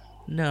NFL.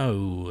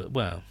 No,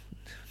 well,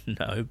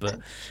 no, but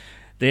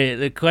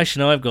the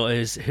question I've got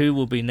is who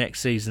will be next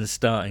season's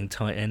starting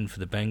tight end for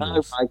the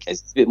Bengals? Oh, okay,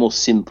 it's a bit more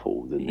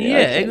simple than that. Yeah,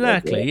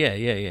 exactly.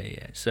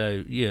 Yeah.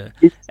 So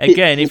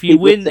again, if you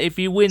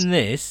win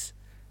this,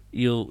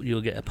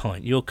 you'll get a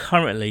point. You're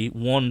currently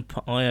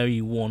I owe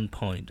you 1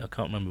 point. I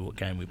can't remember what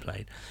game we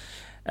played.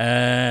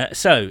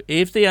 So,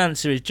 if the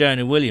answer is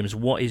Jonah Williams,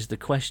 what is the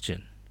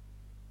question?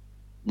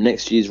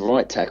 Next year's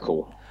right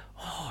tackle.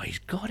 Oh, he's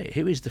got it.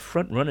 Who is the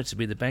front runner to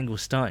be the Bengals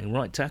starting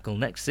right tackle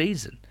next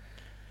season?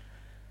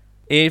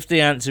 If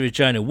the answer is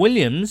Jonah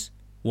Williams,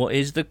 what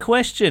is the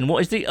question?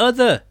 What is the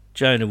other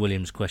Jonah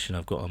Williams question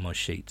I've got on my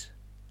sheet?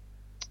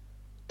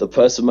 The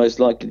person most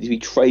likely to be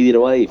traded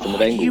away from the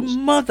Bengals. You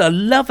mother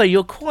lover,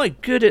 you're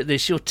quite good at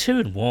this. You're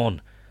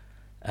 2-1.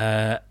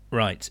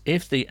 Right,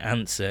 if the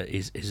answer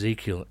is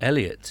Ezekiel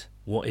Elliott,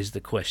 what is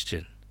the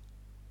question?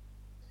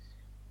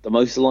 The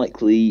most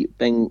likely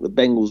the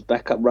Bengals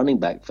backup running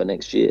back for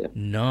next year.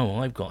 No,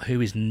 I've got who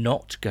is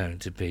not going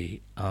to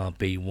be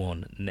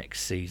RB1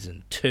 next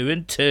season.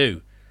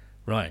 2-2.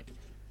 Right.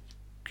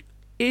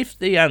 If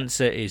the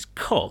answer is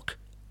Cock,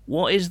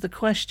 what is the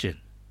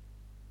question?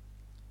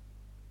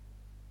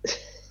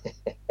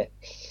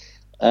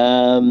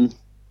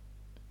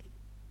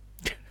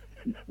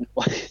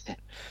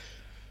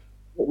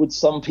 What would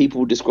some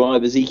people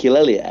describe Ezekiel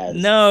Elliott as?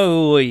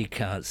 No, you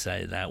can't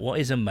say that.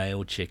 What is a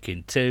male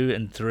chicken?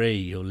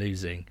 2-3, you're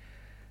losing.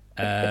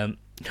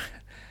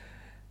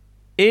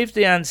 If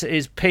the answer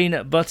is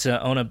peanut butter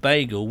on a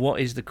bagel,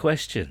 what is the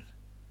question?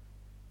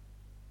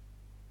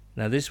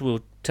 Now, this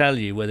will tell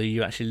you whether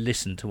you actually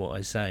listen to what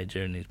I say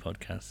during these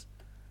podcasts.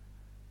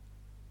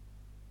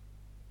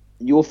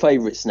 Your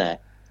favourite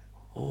snack?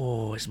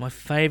 Oh, it's my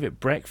favourite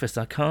breakfast.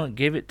 I can't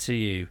give it to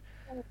you.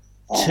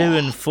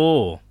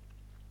 2-4.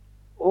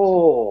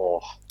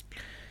 Oh.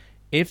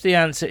 If the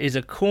answer is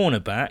a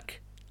cornerback,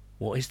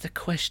 what is the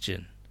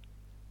question?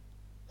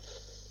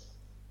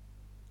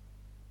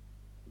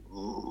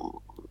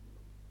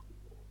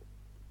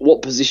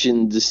 What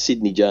position does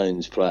Sidney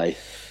Jones play?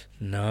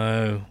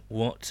 No.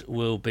 What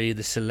will be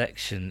the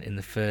selection in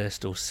the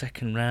first or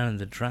second round of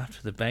the draft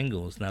for the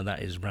Bengals? Now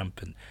that is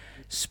rampant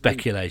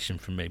speculation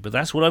from me, but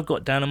that's what I've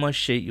got down on my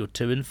sheet. You're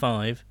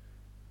 2-5.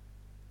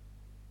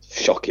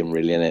 Shocking,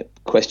 really, isn't it?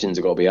 Questions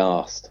have got to be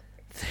asked.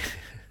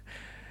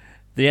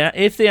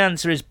 If the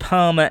answer is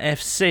Parma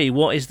FC,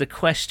 what is the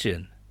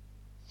question?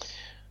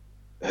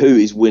 Who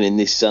is winning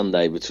this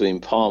Sunday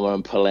between Parma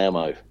and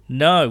Palermo?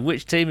 No,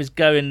 which team is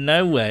going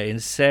nowhere in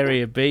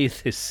Serie B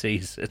this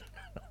season?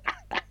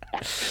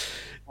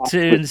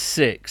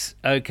 2-6.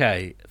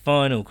 Okay,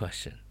 final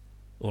question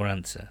or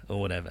answer or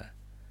whatever.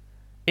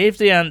 If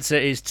the answer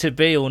is to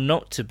be or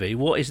not to be,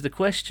 what is the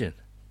question?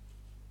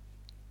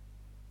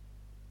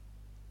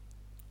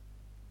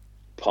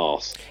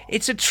 Pass.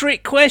 It's a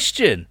trick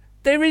question.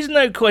 There is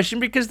no question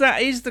because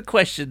that is the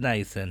question,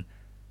 Nathan.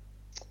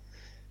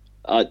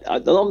 I'm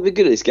not good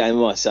at this game,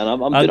 am I, son?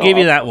 I'll give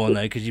you that one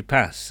though because you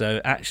passed.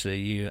 So actually,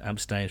 you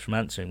abstained from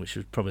answering, which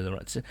was probably the right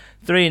answer.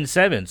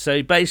 3-7.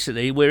 So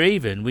basically, we're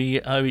even.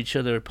 We owe each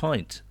other a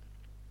pint.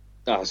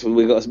 Oh, so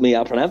we've got to meet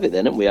up and have it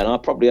then, haven't we? And I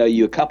probably owe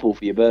you a couple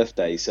for your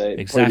birthday. So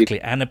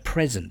exactly, and a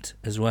present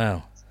as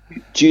well.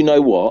 Do you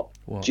know what?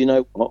 What? Do you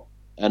know what?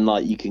 And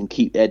like, you can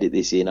edit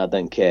this in. I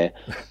don't care.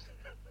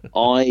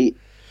 I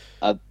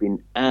have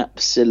been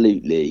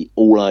absolutely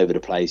all over the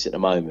place at the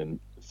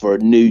moment for a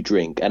new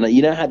drink. And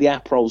you know how the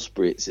Aperol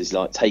Spritz is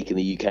like taking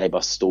the UK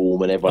by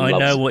storm and everyone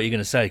loves it? I know what you're going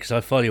to say because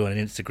I follow you on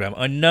Instagram.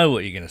 I know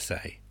what you're going to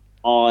say.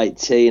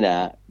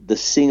 Tina, the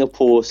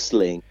Singapore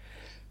Sling,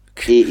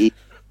 it is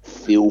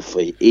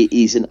filthy. It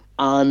is an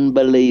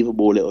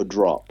unbelievable little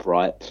drop,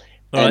 right?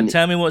 All right,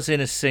 tell me what's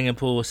in a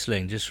Singapore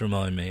Sling. Just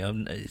remind me.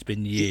 It's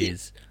been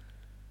years.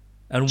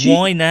 And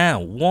why now?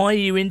 Why are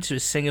you into a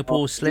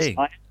Singapore Sling?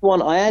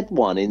 I had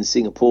one in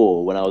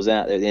Singapore when I was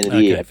out there at the end of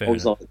the year. I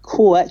was like,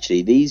 cool,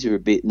 actually, these are a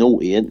bit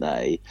naughty, aren't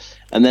they?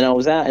 And then I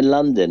was out in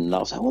London and I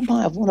was like, well, I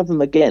might have one of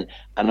them again.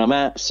 And I'm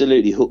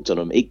absolutely hooked on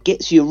them. It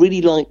gets you really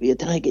I don't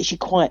know, it gets you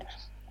quite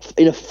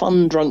in a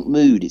fun drunk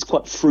mood. It's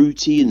quite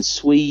fruity and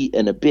sweet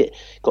and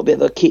got a bit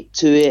of a kick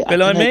to it. Bit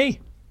like me.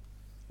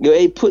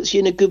 It puts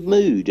you in a good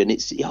mood and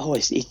it's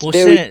what's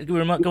very... in it?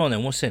 Go on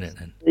then, what's in it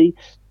then?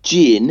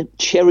 Gin,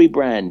 cherry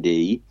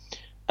brandy,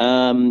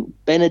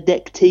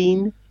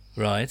 Benedictine.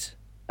 Right.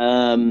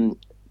 I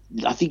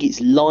think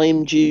it's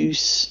lime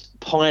juice,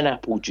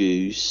 pineapple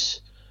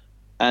juice,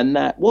 and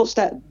what's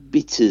that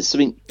bitters?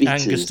 Something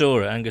bitters.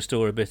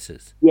 Angostura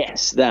bitters.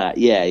 Yes, that.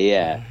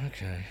 Yeah. Oh,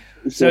 okay.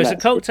 So it's a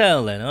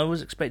cocktail then. I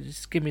was expecting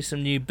to give me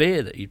some new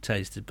beer that you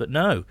tasted, but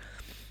no.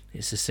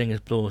 It's a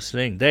Singapore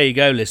Sling. There you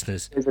go,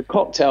 listeners. There's a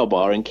cocktail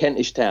bar in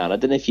Kentish Town. I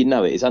don't know if you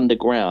know it. It's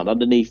underground,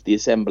 underneath the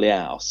Assembly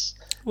House.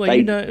 Well,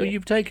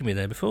 you've taken me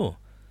there before.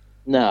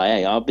 No,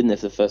 I've been there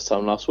for the first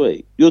time last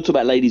week. You're talking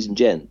about Ladies and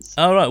Gents.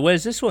 Oh, right.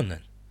 Where's this one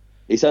then?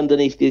 It's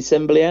underneath the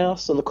Assembly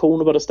House on the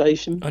corner by the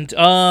station. Yeah. I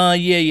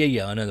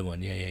know the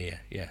one. Yeah.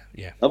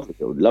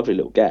 Lovely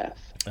little gaff.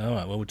 All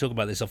right. Well, we'll talk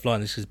about this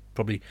offline. This is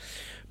probably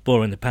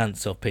boring the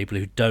pants off people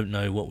who don't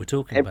know what we're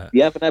talking about. If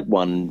you haven't had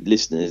one,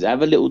 listeners,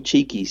 have a little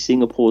cheeky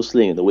Singapore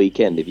Sling at the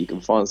weekend if you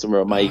can find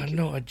somewhere to make. I'm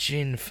not a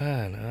gin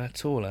fan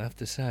at all, I have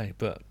to say,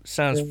 but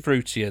sounds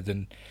fruitier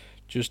than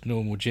just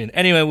normal gin.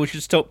 Anyway, we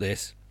should stop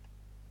this.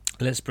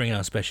 Let's bring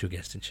our special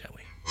guest in, shall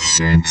we?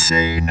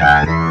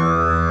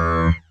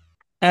 CinciNatter.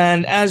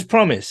 And as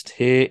promised,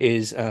 here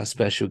is our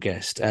special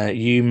guest.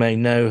 You may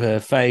know her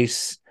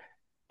face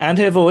and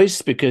her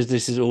voice because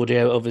this is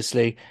audio,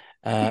 obviously,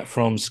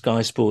 from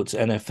Sky Sports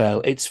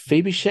NFL. It's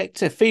Phoebe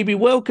Schechter. Phoebe,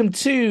 welcome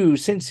to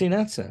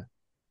CinciNatter.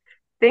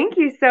 Thank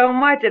you so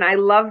much, and I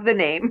love the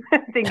name. I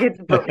think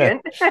it's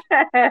brilliant.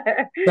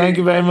 Thank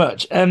you very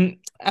much.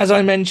 As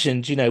I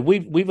mentioned,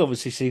 we've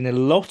obviously seen a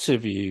lot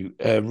of you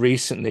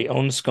recently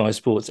on Sky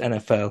Sports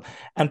NFL,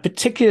 and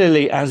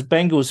particularly as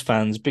Bengals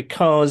fans,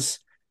 because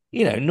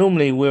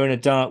normally we're in a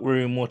dark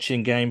room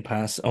watching Game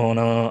Pass on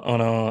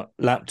our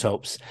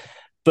laptops,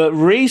 but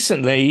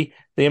recently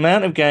the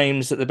amount of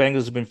games that the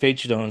Bengals have been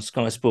featured on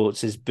Sky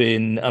Sports has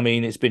been,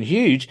 it's been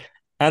huge.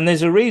 And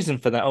there's a reason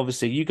for that.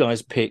 Obviously, you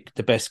guys pick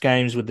the best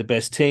games with the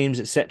best teams,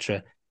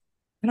 etc.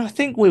 And I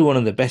think we're one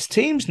of the best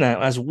teams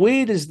now. As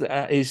weird as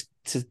that is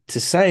to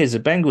say as a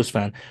Bengals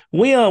fan,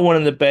 we are one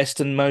of the best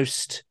and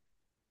most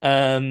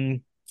watchable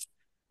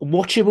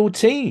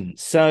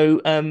teams.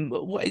 So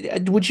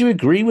would you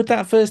agree with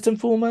that first and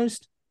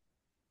foremost?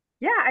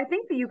 Yeah, I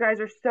think that you guys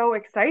are so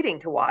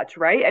exciting to watch,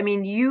 right? I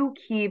mean, you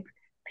keep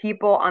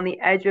people on the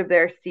edge of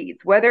their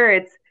seats, whether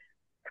it's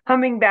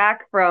coming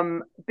back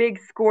from big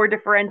score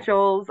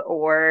differentials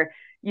or,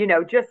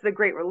 just the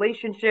great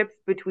relationships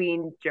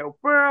between Joe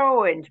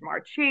Burrow and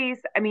Jamar Chase.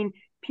 I mean,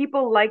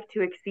 people like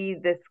to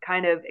exceed this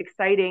kind of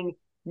exciting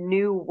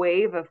new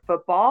wave of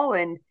football,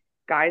 and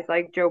guys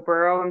like Joe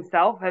Burrow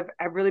himself have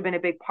really been a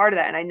big part of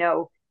that. And I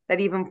know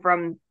that even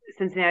from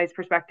Cincinnati's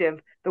perspective,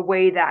 the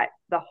way that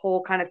the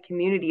whole kind of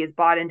community is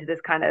bought into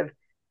this kind of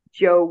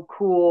Joe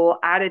cool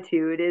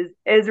attitude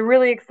is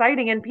really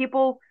exciting, and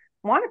people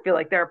want to feel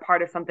like they're a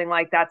part of something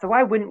like that. So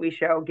why wouldn't we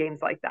show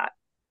games like that?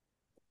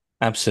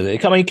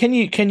 Absolutely. I mean,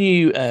 can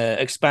you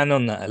expand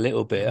on that a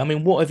little bit? I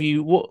mean, what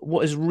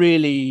has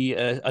really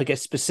I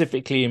guess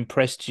specifically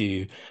impressed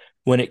you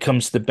when it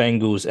comes to the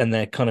Bengals and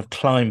their kind of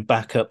climb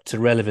back up to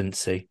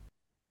relevancy?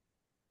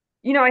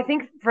 I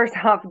think first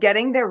off,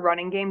 getting their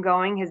running game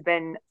going has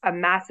been a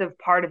massive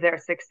part of their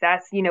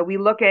success. We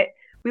look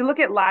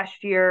at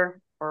last year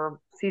or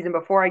season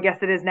before, I guess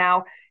it is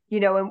now,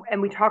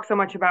 and we talk so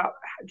much about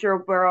Joe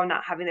Burrow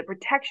not having the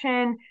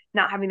protection,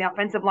 not having the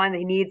offensive line that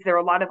he needs. There are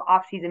a lot of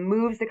offseason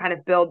moves to kind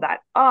of build that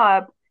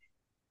up.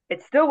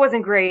 It still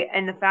wasn't great.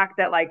 And the fact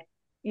that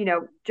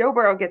Joe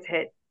Burrow gets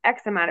hit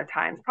X amount of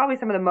times, probably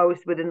some of the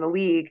most within the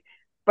league,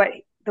 but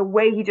the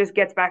way he just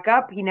gets back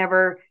up, he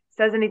never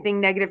says anything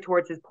negative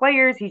towards his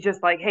players. He's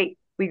just like, hey,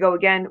 we go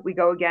again, we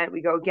go again,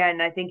 we go again.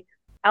 And I think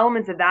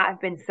elements of that have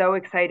been so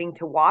exciting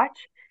to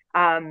watch.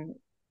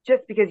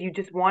 Just because you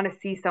just want to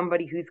see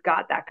somebody who's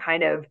got that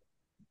kind of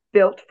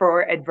built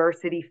for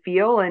adversity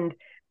feel, and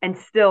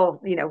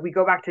still, we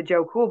go back to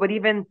Joe Cool, but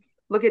even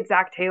look at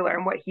Zach Taylor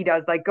and what he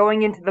does, like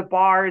going into the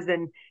bars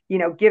and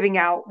giving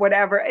out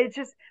whatever. It's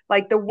just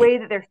like the way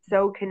that they're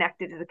so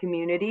connected to the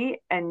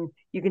community, and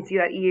you can see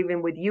that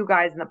even with you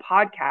guys in the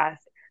podcast.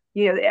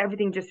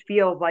 Everything just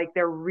feels like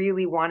they're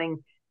really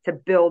wanting to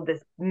build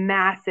this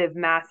massive,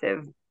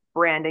 massive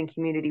brand and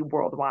community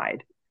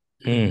worldwide.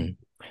 Mm.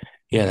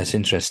 Yeah, that's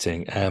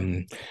interesting.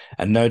 And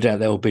no doubt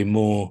there will be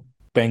more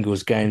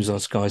Bengals games on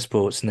Sky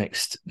Sports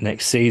next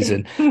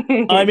season.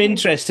 I'm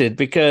interested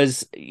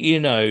because,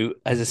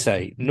 as I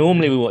say,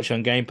 normally we watch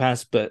on Game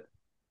Pass, but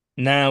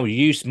now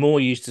more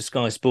used to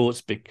Sky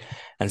Sports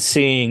and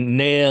seeing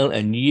Neil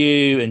and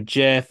you and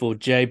Jeff or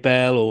Jay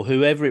Bell or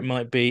whoever it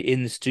might be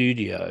in the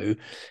studio.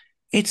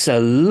 It's a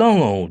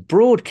long old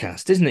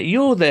broadcast, isn't it?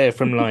 You're there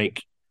from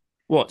like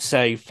what,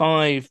 say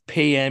 5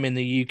 p.m. in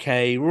the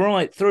UK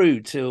right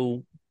through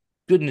till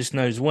goodness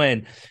knows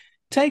when.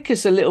 Take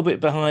us a little bit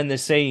behind the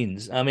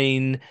scenes. I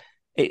mean,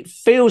 it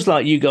feels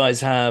like you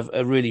guys have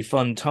a really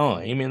fun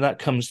time, and that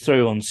comes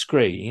through on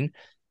screen.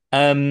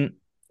 I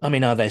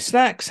mean, are there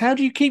snacks? How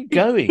do you keep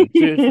going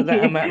for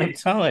that amount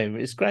of time?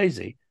 It's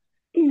crazy.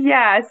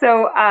 Yeah,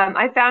 so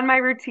I found my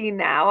routine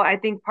now. I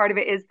think part of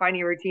it is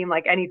finding a routine,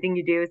 like anything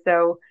you do.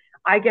 So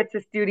I get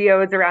to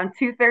studios around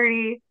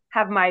 2:30,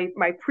 have my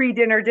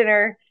pre-dinner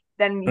dinner,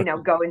 then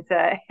go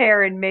into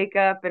hair and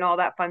makeup and all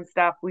that fun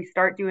stuff. We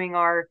start doing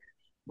our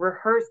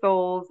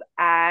rehearsals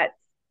at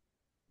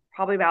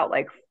probably about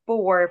like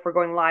 4 if we're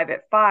going live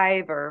at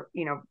 5, or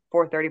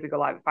 4:30 if we go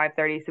live at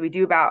 5:30. So we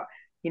do about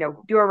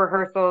do our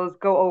rehearsals,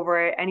 go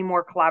over it, any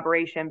more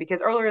collaboration, because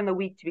earlier in the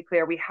week, to be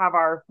clear, we have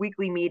our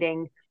weekly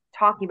meeting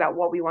talking about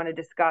what we want to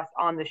discuss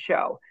on the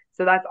show.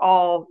 So that's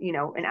all,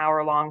 an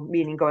hour long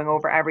meeting going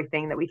over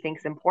everything that we think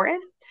is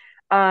important.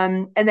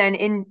 And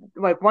then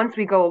once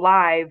we go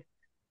live,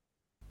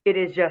 it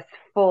is just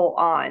full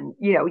on,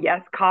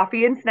 yes,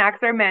 coffee and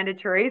snacks are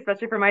mandatory,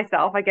 especially for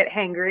myself. I get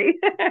hangry.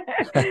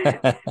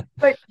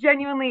 But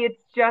genuinely,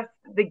 it's just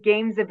the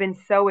games have been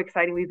so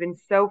exciting. We've been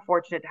so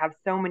fortunate to have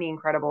so many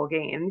incredible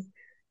games.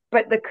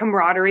 But the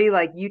camaraderie,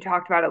 like you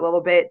talked about it a little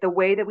bit, the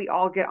way that we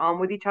all get on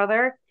with each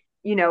other,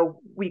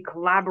 we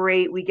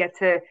collaborate, we get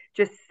to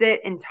just sit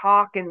and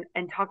talk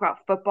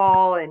about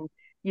football. And,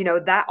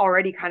 that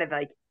already kind of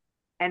like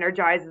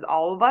energizes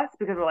all of us,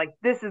 because we're like,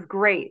 this is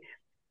great.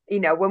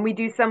 When we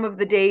do some of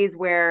the days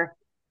where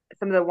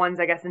some of the ones,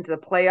 I guess, into the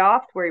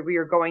playoffs where we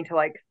were going to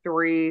like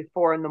 3,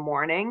 4 in the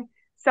morning,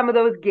 some of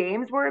those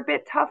games were a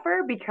bit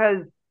tougher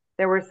because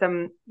there were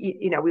some,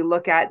 we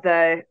look at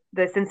the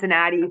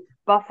Cincinnati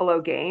Buffalo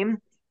game.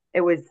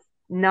 It was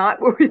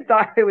not what we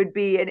thought it would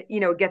be. And,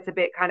 it gets a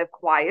bit kind of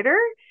quieter.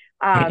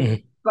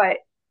 But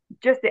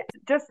just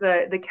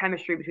the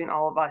chemistry between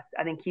all of us,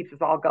 I think, keeps us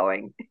all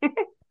going.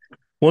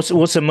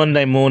 What's a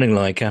Monday morning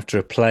like after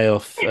a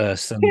playoff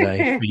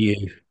Sunday for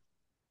you?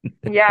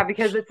 Yeah,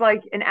 because it's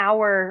like an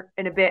hour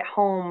and a bit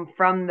home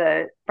from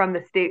the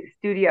state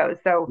studio.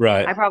 So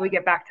Right. I probably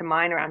get back to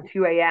mine around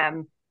 2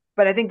 a.m.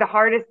 But I think the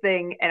hardest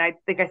thing, and I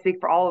think I speak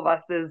for all of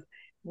us, is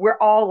we're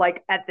all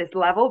like at this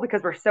level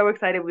because we're so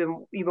excited.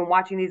 You've been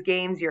watching these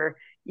games. You're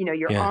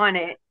Yeah. on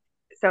it.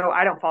 So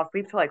I don't fall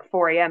asleep till like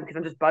 4 a.m. because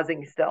I'm just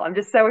buzzing still. I'm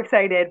just so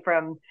excited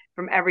from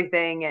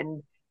everything.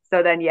 And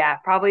so then, yeah,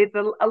 probably it's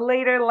a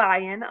later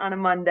lion on a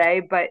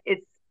Monday, but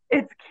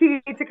it's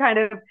key to kind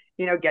of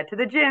get to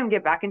the gym,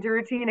 get back into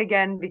routine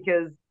again,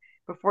 because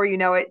before you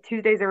know it,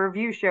 Tuesdays are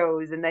review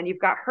shows, and then you've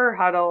got her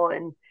huddle,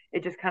 and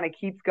it just kind of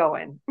keeps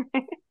going.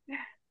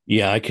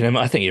 Yeah, I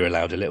think you're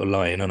allowed a little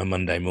lion on a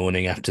Monday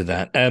morning after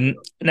that.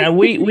 Now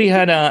we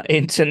had our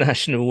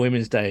International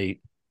Women's Day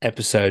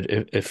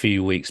episode a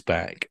few weeks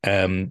back.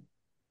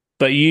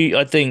 But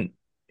I think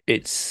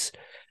it's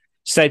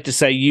safe to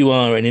say you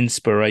are an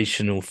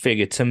inspirational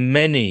figure to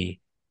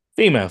many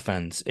female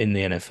fans in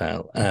the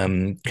NFL.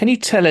 Can you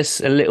tell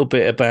us a little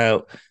bit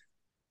about?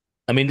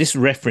 I mean, this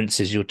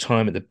references your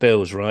time at the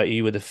Bills, right?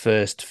 You were the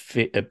first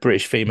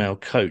British female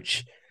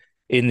coach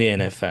in the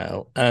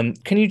NFL.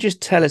 Can you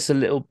just tell us a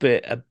little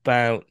bit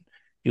about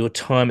your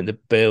time at the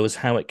Bills,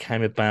 how it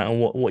came about, and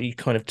what you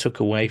kind of took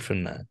away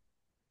from that?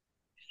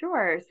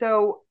 Sure. Sure.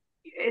 So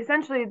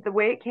essentially, the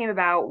way it came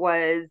about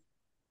was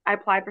I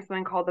applied for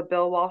something called the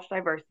Bill Walsh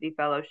Diversity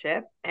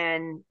Fellowship,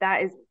 and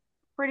that is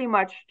pretty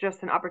much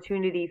just an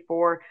opportunity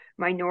for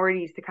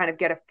minorities to kind of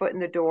get a foot in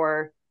the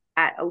door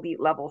at elite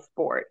level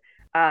sport.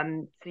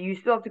 So you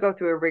still have to go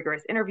through a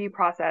rigorous interview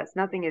process.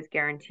 Nothing is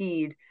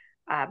guaranteed.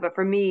 But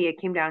for me, it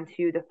came down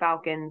to the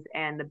Falcons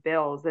and the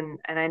Bills, and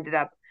I ended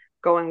up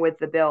going with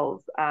the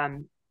Bills,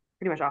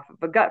 pretty much off of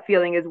a gut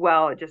feeling as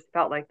well. It just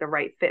felt like the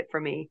right fit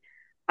for me,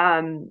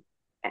 and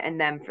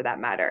them for that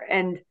matter.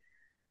 And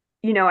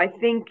I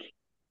think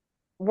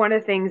one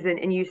of the things,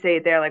 and you say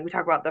it there, like we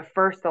talk about the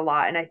first a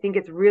lot, and I think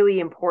it's really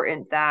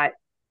important that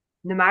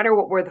no matter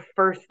what we're the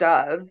first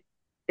of,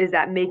 is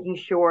that making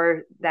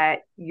sure that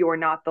you're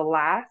not the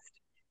last.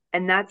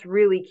 And that's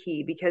really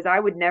key because I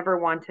would never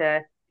want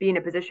to be in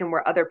a position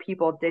where other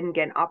people didn't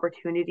get an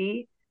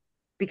opportunity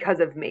because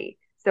of me.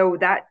 So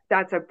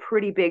that's a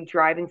pretty big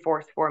driving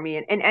force for me.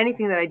 And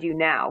anything that I do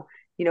now,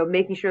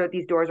 making sure that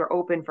these doors are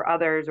open for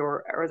others,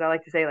 or as I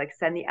like to say, like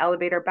send the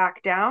elevator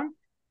back down,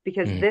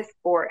 because Mm. this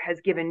sport has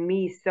given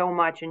me so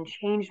much and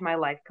changed my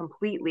life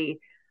completely.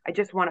 I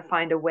just want to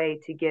find a way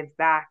to give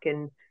back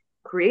and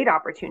create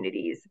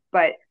opportunities.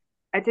 But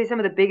I'd say some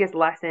of the biggest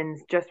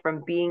lessons just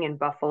from being in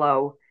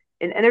Buffalo,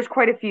 and there's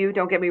quite a few,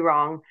 don't get me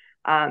wrong.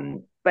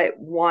 But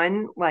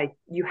one, like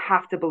you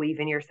have to believe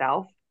in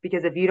yourself,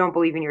 because if you don't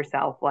believe in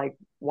yourself, like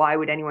why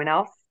would anyone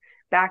else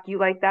back you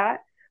like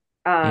that?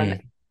 Um,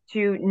 Mm.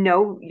 to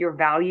know your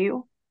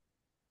value,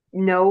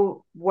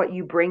 know what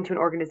you bring to an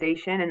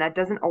organization, and that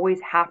doesn't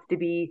always have to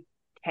be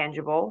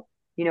tangible.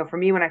 For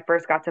me, when I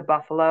first got to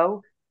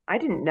Buffalo, I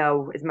didn't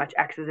know as much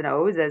X's and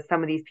O's as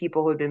some of these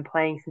people who had been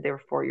playing since they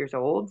were 4 years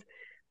old.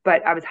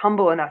 But I was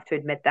humble enough to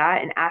admit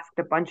that and asked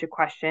a bunch of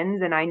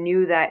questions. And I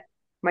knew that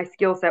my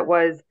skill set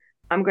was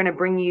I'm going to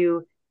bring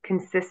you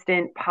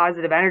consistent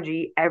positive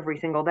energy every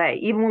single day.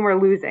 Even when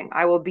we're losing,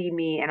 I will be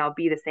me and I'll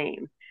be the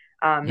same.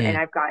 And Mm.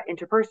 I've got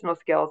interpersonal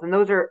skills, and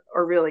those are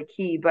really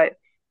key. But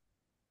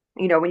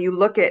when you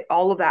look at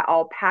all of that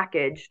all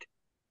packaged,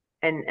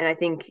 and I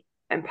think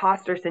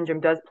imposter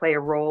syndrome does play a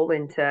role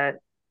into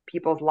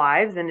people's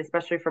lives, and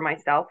especially for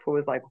myself, who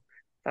was like,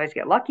 did I just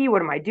get lucky?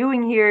 What am I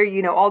doing here?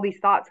 All these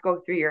thoughts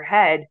go through your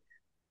head,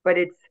 but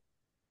it's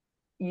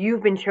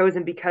you've been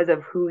chosen because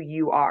of who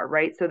you are,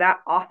 right? So that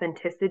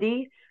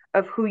authenticity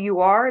of who you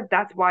are,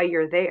 that's why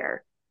you're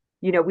there.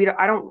 We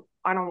don't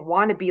I don't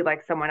want to be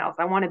like someone else.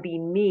 I want to be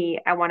me.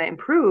 I want to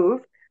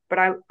improve, but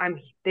I'm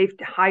they've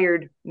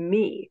hired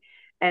me.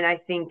 And I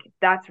think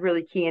that's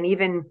really key. And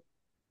even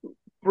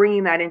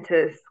bringing that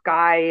into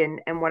Sky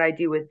and what I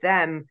do with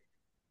them,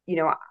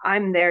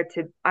 I'm there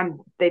to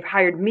they've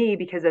hired me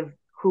because of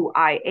who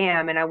I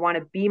am, and I want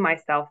to be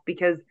myself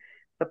because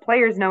the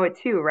players know it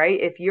too, right?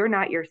 If you're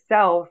not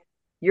yourself,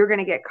 you're going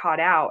to get caught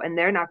out and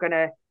they're not going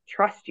to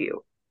trust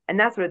you. And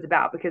that's what it's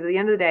about, because at the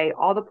end of the day,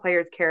 all the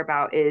players care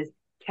about is,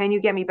 can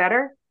you get me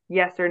better?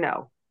 Yes or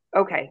no?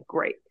 Okay,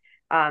 great.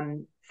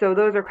 So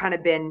those are kind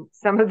of been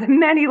some of the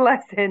many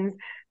lessons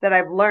that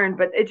I've learned,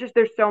 but it just,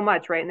 there's so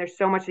much, right? And there's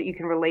so much that you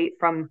can relate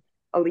from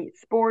elite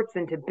sports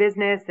into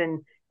business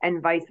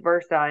and vice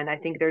versa. And I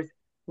think there's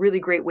really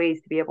great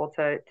ways to be able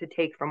to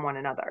take from one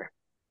another.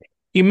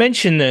 You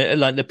mentioned that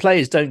like the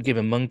players don't give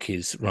a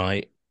monkeys,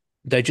 right?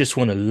 They just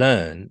want to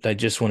learn. They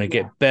just want to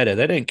Yeah. get better.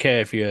 They don't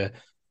care if you're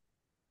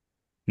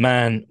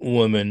man,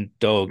 woman,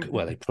 dog.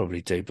 Well, they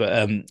probably do,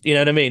 but you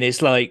know what I mean?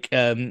 It's like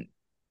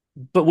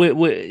but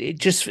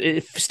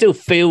it still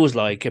feels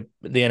like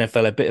the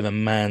NFL a bit of a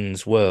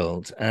man's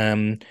world.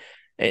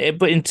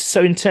 But in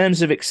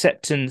terms of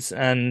acceptance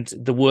and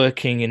the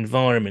working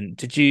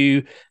environment,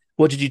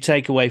 what did you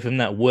take away from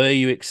that? Were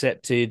you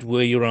accepted?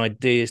 Were your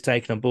ideas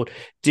taken on board?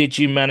 Did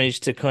you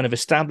manage to kind of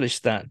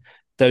establish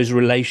those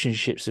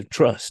relationships of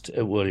trust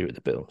while you were at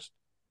the Bills?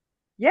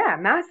 Yeah,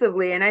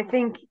 massively. And I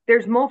think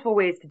there's multiple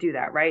ways to do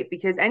that, right?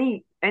 Because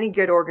any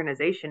good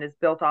organization is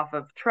built off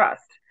of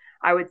trust.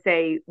 I would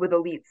say with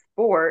elite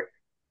sport,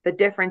 the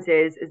difference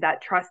is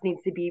that trust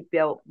needs to be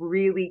built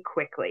really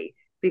quickly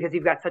because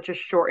you've got such a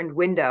shortened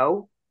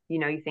window.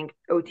 You think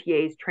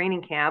OTAs,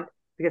 training camp,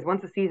 because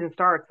once the season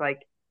starts, like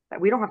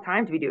we don't have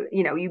time to be doing,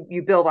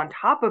 you build on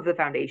top of the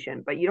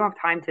foundation, but you don't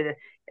have time to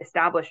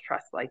establish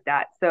trust like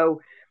that. So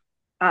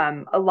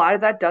a lot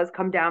of that does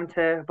come down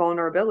to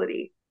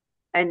vulnerability,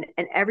 and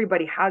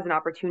everybody has an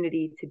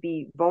opportunity to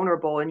be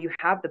vulnerable, and you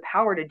have the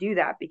power to do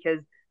that because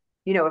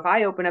if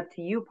I open up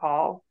to you,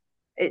 Paul,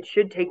 it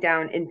should take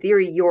down in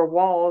theory your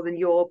walls and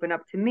you'll open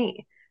up to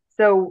me.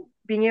 So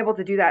being able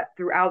to do that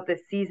throughout the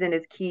season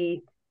is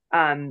key.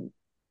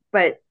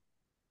 But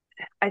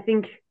I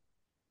think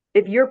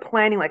if you're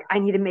planning like I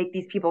need to make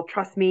these people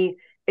trust me,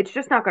 it's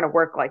just not going to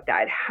work like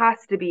that. It has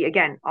to be,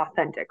 again,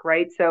 authentic,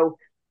 right? So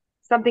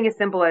something as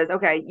simple as,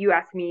 okay, you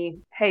ask me,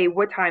 hey,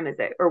 what time is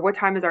it? Or what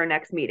time is our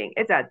next meeting?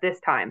 It's at this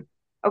time.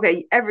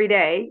 Okay, every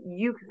day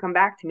you can come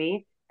back to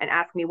me and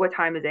ask me what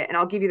time is it, and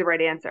I'll give you the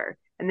right answer.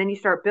 And then you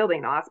start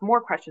building. I'll ask more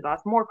questions, I'll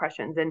ask more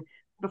questions. And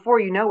before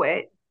you know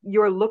it,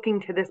 you're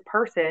looking to this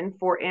person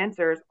for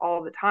answers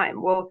all the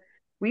time. Well,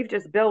 we've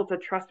just built a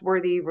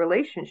trustworthy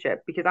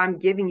relationship because I'm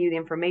giving you the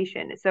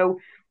information. So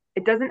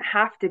it doesn't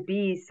have to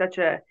be such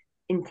a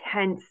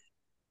intense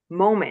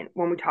moment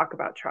when we talk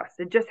about trust.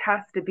 It just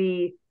has to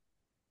be,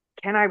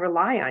 can I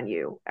rely on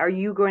you? Are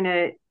you going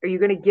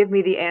to give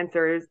me the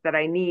answers that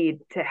I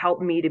need to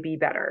help me to be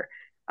better?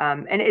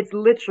 And it's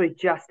literally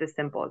just as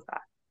simple as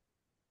that.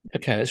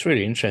 Okay, that's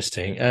really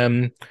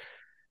interesting.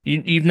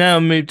 You've now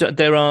moved.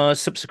 There are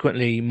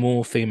subsequently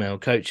more female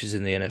coaches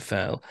in the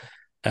NFL,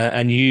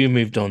 and you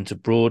moved on to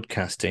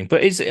broadcasting.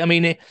 But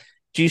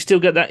do you still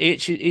get that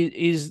itch?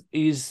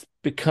 Is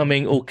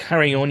becoming or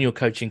carrying on your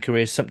coaching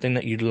career something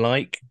that you'd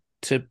like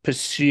to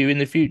pursue in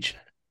the future?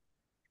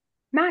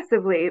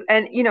 Massively.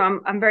 And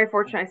I'm very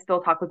fortunate. I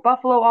still talk with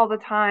Buffalo all the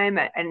time,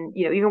 and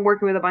even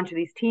working with a bunch of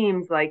these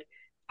teams, like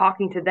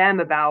talking to them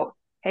about,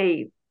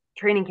 hey,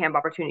 training camp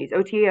opportunities,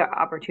 OTA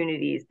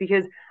opportunities,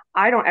 because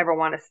I don't ever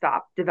want to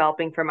stop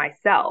developing for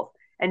myself.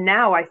 And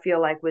now I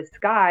feel like with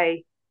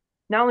Sky,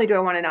 not only do I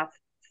want to not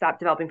stop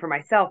developing for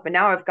myself, but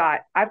now I've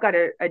got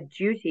a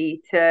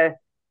duty to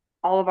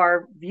all of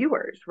our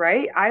viewers,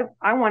 right?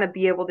 I want to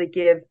be able to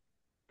give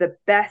the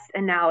best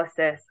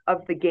analysis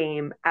of the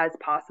game as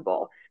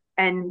possible.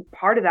 And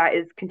part of that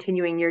is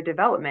continuing your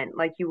development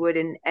like you would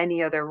in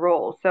any other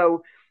role.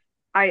 So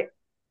I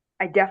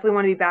I definitely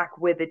want to be back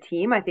with the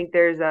team. I think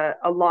there's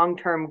a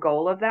long-term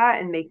goal of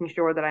that and making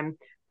sure that I'm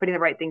putting the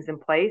right things in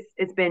place.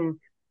 It's been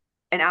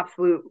an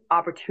absolute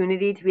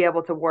opportunity to be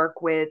able to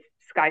work with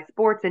Sky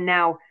Sports and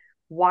now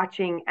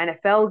watching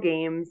NFL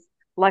games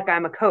like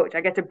I'm a coach.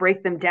 I get to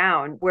break them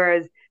down.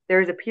 Whereas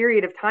there's a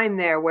period of time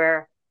there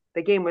where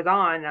the game was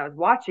on and I was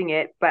watching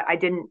it, but I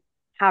didn't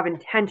have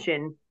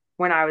intention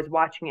when I was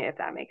watching it, if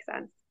that makes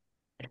sense.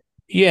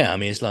 Yeah,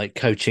 it's like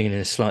coaching in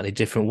a slightly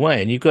different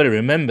way, and you've got to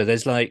remember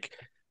there's like,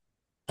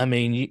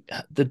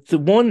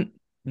 the one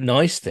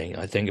nice thing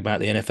I think about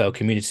the NFL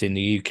community in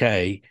the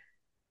UK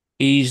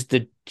is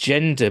the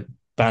gender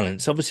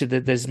balance. Obviously,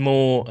 there's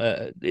more.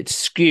 It's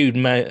skewed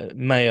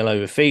male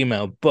over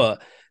female,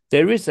 but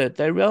there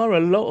are a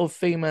lot of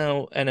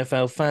female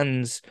NFL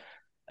fans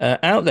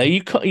out there.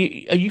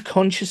 Are you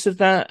conscious of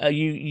that? Do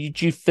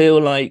you feel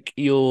like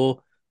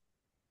you're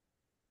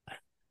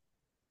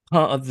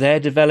part of their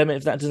development?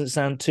 If that doesn't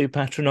sound too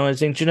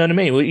patronizing, do you know what I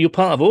mean? Well, you're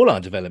part of all our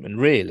development,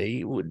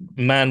 really.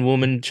 Man,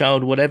 woman,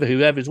 child, whatever,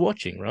 whoever's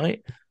watching,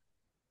 right?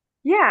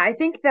 Yeah, I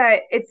think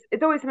that it's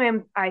always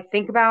something I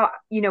think about.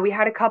 We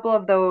had a couple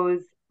of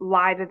those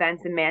live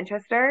events in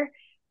Manchester,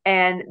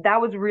 and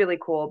that was really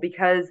cool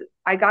because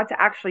I got to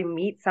actually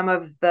meet some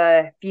of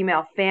the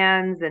female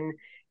fans and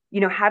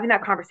having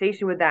that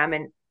conversation with them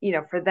and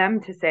for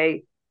them to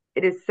say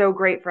it is so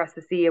great for us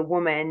to see a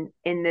woman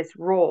in this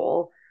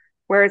role.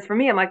 Whereas for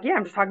me, I'm like, yeah,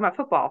 I'm just talking about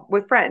football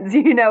with friends,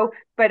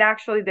 but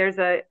actually there's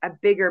a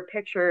bigger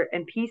picture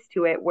and piece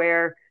to it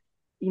where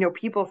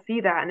people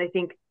see that and they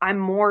think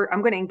I'm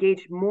going to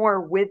engage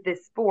more with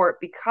this sport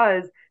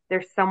because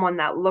there's someone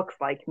that looks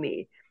like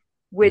me,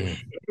 which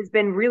Mm. has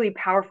been really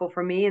powerful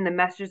for me. And the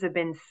messages have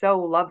been so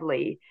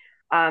lovely.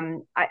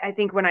 I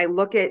think when I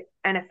look at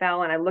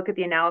NFL and I look at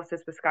the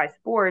analysis with Sky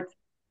Sports,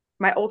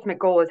 my ultimate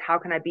goal is how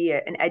can I be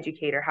an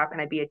educator? How can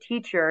I be a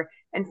teacher?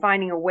 And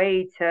finding a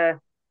way to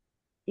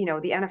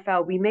the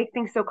NFL, we make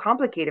things so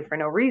complicated for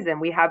no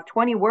reason. We have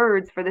 20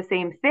 words for the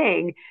same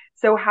thing.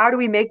 So how do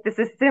we make this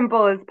as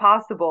simple as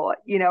possible?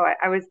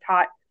 I was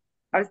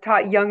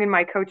taught young in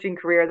my coaching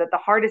career that the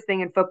hardest thing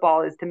in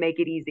football is to make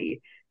it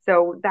easy.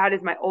 So that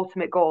is my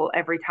ultimate goal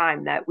every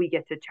time that we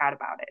get to chat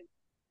about it.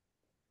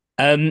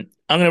 I'm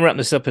going to wrap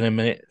this up in a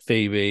minute,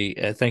 Phoebe.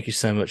 Thank you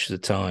so much for the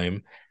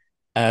time.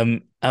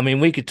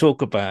 We could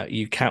talk about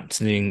you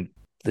captaining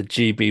the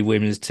GB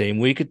women's team.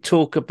 We could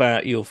talk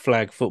about your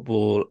flag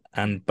football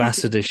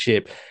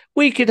ambassadorship.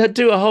 We could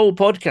do a whole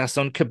podcast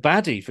on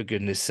kabaddi, for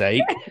goodness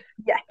sake.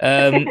 Yes.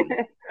 Um,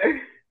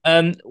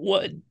 um,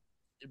 what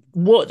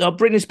what I'll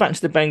bring this back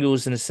to the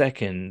Bengals in a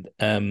second.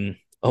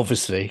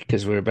 Obviously,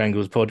 because we're a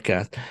Bengals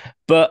podcast.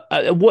 But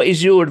what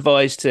is your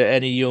advice to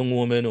any young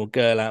woman or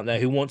girl out there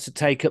who wants to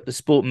take up the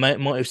sport? Might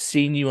have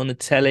seen you on the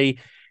telly.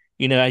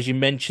 As you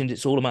mentioned,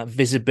 it's all about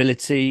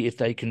visibility. If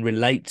they can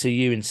relate to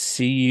you and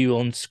see you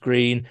on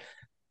screen,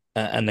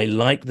 and they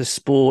like the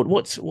sport,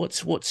 what's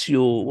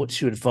your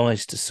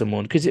advice to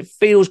someone? Because it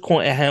feels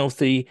quite a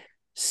healthy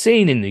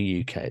scene in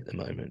the UK at the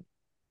moment.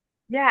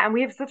 Yeah, and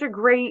we have such a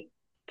great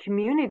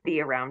community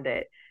around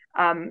it.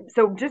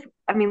 So just,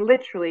 I mean,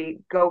 literally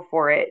go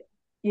for it.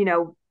 You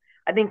know,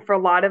 I think for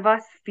a lot of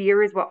us,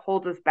 fear is what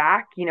holds us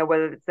back,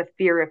 whether it's the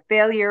fear of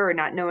failure or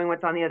not knowing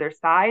what's on the other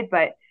side.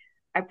 But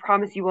I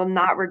promise you will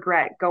not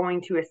regret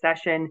going to a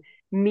session,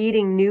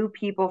 meeting new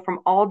people from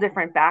all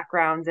different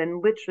backgrounds,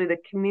 and literally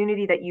the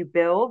community that you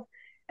build.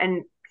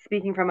 And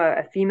speaking from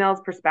a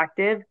female's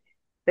perspective,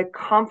 the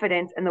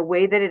confidence and the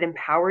way that it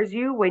empowers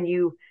you when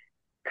you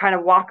kind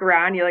of walk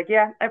around, you're like,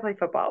 yeah, I play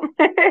football.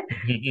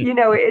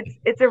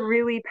 It's a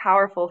really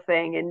powerful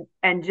thing,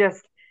 and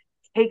just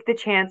take the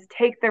chance,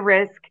 take the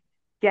risk,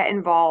 get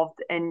involved,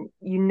 and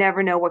you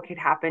never know what could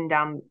happen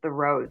down the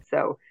road.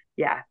 So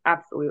yeah,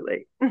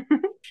 absolutely.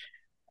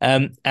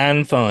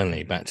 And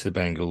finally, back to the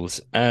Bengals.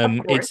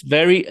 Of course. It's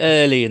very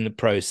early in the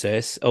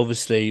process.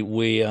 Obviously,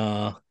 we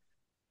are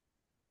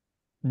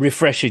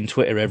refreshing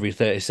Twitter every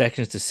 30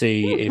 seconds to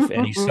see if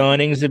any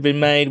signings have been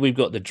made. We've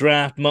got the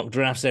draft, mock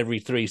drafts every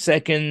 3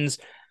 seconds.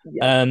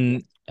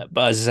 Yep.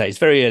 But as I say, it's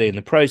very early in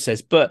the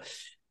process. But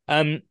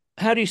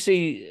how do you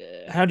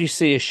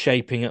see us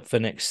shaping up for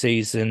next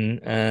season,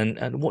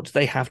 and what do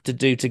they have to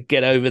do to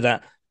get over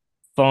that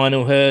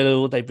final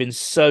hurdle? They've been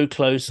so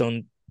close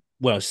on,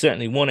 well,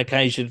 certainly one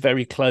occasion,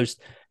 very close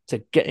to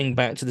getting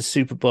back to the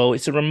Super Bowl.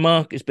 It's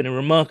been a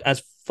remark.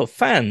 As for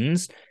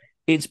fans,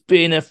 it's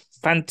been a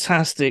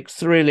fantastic,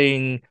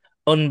 thrilling,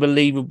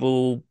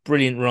 unbelievable,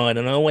 brilliant ride.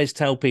 And I always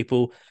tell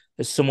people,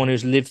 as someone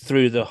who's lived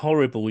through the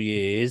horrible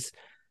years,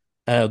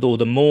 or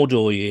the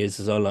Mordor years,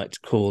 as I like to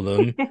call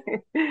them,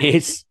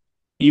 it's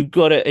you've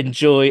got to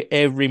enjoy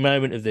every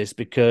moment of this,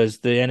 because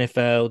the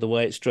NFL, the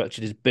way it's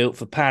structured, is built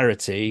for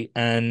parity,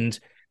 and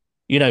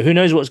who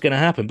knows what's going to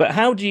happen. But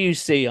how do you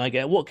see?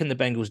 What can the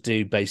Bengals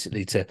do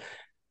basically to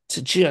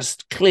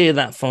just clear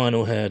that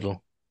final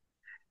hurdle?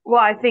 Well,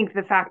 I think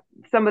the fact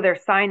some of their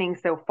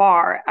signings so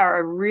far are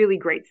a really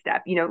great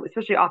step,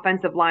 especially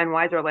offensive line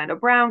wise, Orlando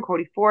Brown,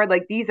 Cody Ford,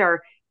 like these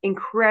are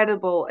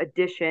incredible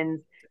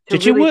additions to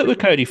Did you really. work with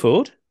Cody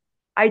Ford?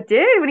 I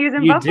did when he was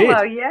in You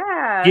Buffalo. did.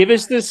 Yeah. Give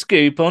us the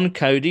scoop on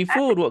Cody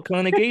Ford. What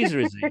kind of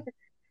geezer is he?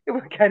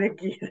 What kind of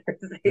geezer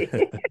is he?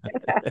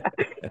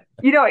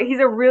 He's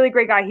a really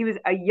great guy. He was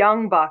a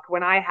young buck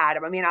when I had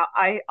him. I mean,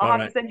 I'll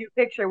have to send you a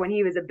picture when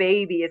he was a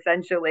baby,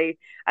 essentially,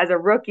 as a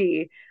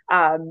rookie.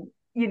 And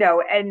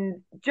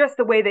just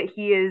the way that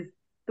he is,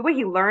 the way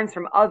he learns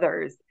from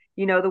others,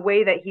 the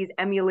way that he's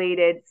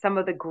emulated some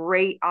of the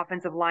great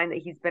offensive line that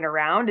he's been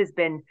around has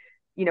been,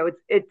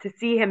 it's to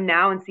see him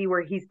now and see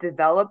where he's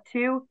developed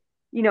to,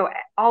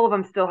 all of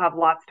them still have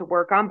lots to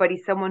work on, but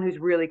he's someone who's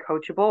really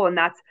coachable. And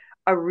that's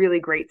a really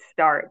great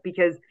start,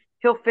 because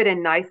he'll fit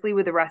in nicely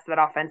with the rest of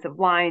that offensive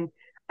line.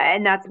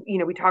 And that's,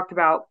 we talked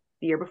about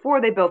the year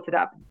before they built it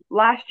up.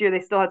 Last year, they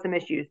still had some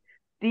issues.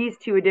 These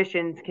two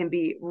additions can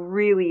be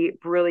really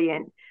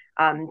brilliant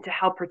to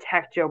help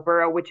protect Joe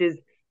Burrow, which is,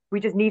 we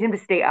just need him to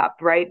stay up,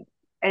 right?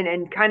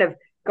 And kind of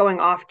going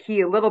off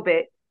key a little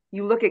bit,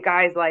 you look at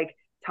guys like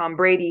Tom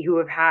Brady, who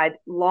have had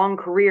long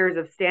careers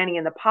of standing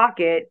in the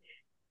pocket.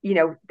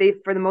 They,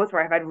 for the most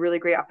part, have had really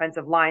great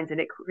offensive lines,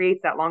 and it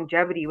creates that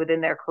longevity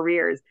within their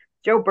careers.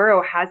 Joe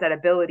Burrow has that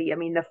ability. I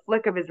mean, the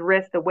flick of his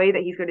wrist, the way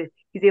that he's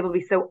able to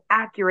be so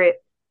accurate,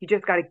 you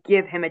just got to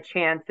give him a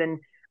chance. And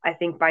I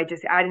think by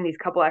just adding these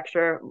couple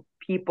extra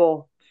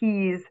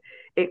keys,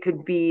 it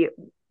could be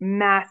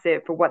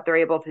massive for what they're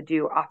able to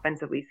do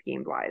offensively,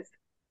 scheme wise.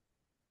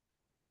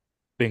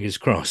 Fingers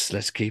crossed.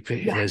 Let's keep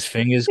it those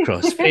fingers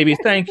crossed. Phoebe,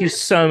 thank you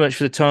so much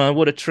for the time.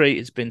 What a treat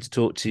it's been to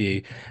talk to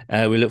you.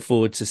 We look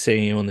forward to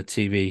seeing you on the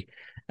TV,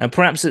 and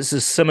perhaps it's a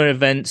summer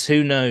events.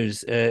 Who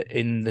knows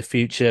in the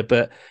future?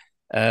 But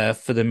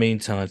for the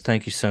meantime,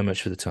 thank you so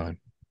much for the time.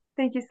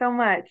 Thank you so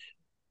much.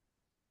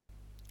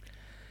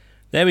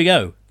 There we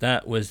go.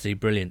 That was the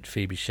brilliant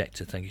Phoebe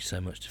Schechter. Thank you so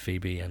much to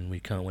Phoebe, and we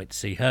can't wait to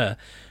see her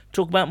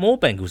talk about more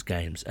Bengals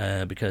games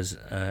because,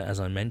 as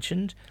I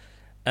mentioned,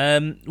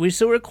 we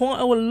saw quite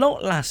a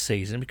lot last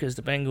season because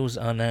the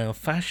Bengals are now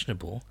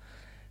fashionable,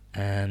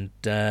 and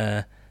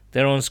they're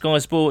on Sky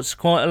Sports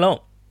quite a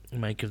lot.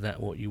 Make of that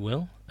what you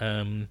will.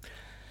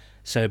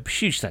 So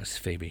huge thanks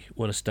to Phoebe.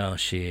 What a star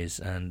she is,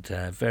 and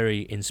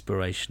very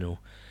inspirational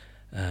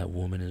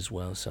woman as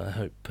well. So I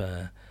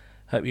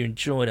hope you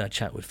enjoyed our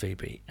chat with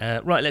Phoebe.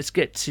 Right, let's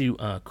get to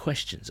our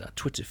questions, our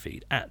Twitter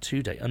feed,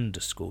 @2day_UK.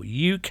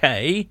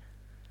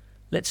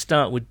 Let's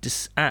start with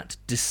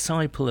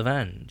 @Disciple of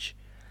Ange.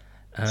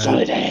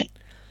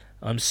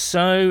 I'm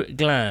so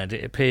glad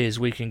it appears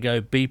we can go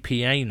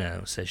BPA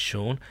now, says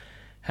Sean.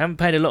 Haven't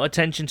paid a lot of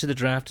attention to the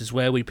draft, as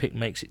where we pick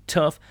makes it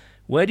tough.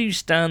 Where do you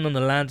stand on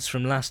the lads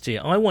from last year?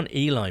 I want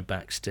Eli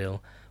back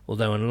still,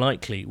 although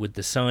unlikely with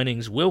the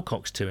signings,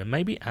 Wilcox too, and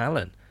maybe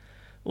Allen.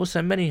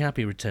 Also, many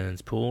happy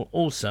returns, Paul.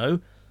 Also,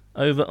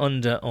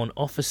 over-under on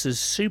officers'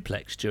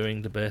 suplex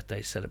during the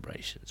birthday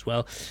celebrations.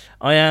 Well,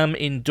 I am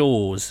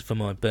indoors for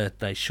my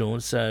birthday, Sean,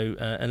 so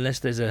unless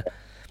there's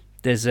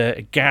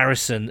a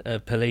garrison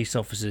of police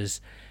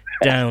officers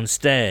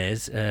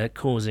downstairs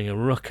causing a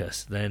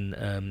ruckus,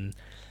 then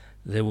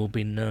there will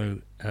be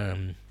no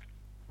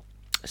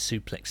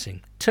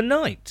suplexing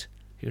tonight.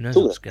 Who knows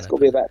what's going to happen? It's got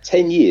to be about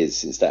 10 years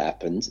since that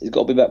happened. It's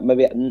got to be about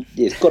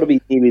it's got to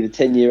be nearly the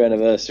 10-year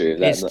anniversary of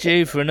that. It's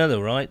due for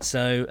another, right?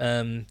 So,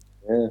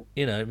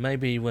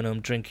 maybe when I'm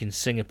drinking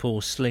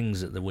Singapore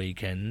slings at the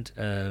weekend.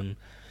 Martin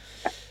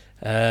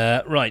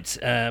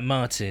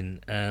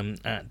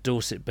at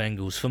Dorset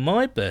Bengals. For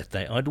my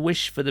birthday, I'd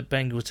wish for the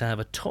Bengals to have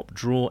a top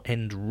draw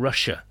end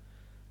rusher.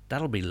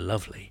 That'll be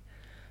lovely.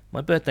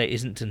 My birthday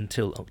isn't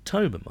until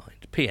October,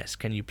 mind. P.S.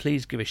 Can you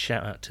please give a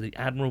shout out to the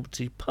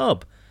Admiralty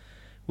Pub,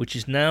 which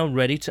is now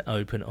ready to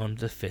open on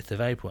the 5th of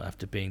April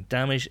after being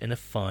damaged in a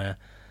fire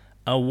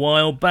a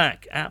while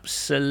back?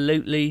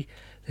 Absolutely.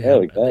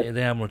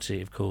 The Admiralty,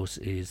 of course,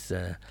 is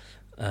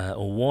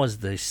or was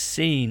the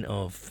scene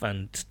of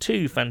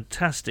two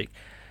fantastic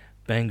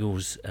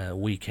Bengals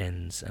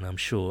weekends, and I'm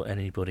sure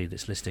anybody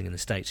that's listening in the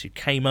States who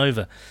came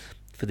over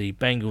for the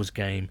Bengals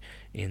game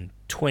in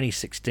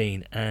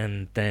 2016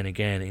 and then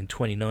again in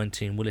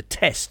 2019 will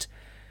attest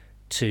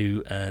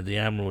to the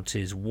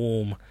Admiralty's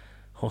warm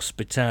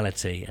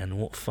hospitality and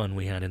what fun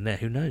we had in there.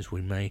 Who knows,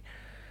 we may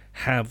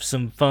have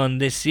some fun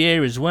this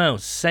year as well.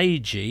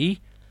 Sagey,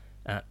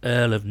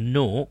 Earl of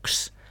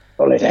Norks,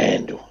 Solid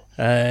handle.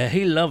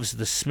 he loves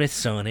the Smith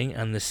signing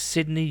and the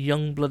Sydney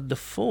Youngblood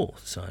IV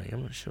signing.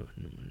 I'm not sure.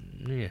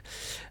 Yeah.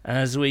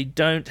 As we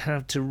don't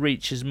have to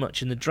reach as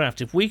much in the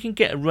draft. If we can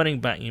get a running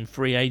back in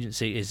free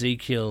agency,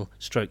 Ezekiel /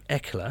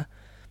 Eckler,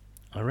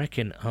 I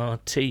reckon our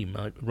team,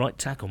 right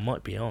tackle,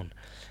 might be on.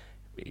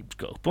 He's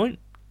got a point.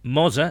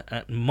 Mozza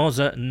at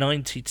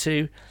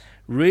Mozza92.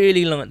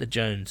 Really like the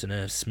Jones and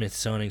Irv Smith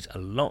signings a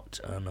lot,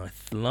 and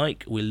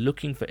we're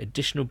looking for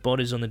additional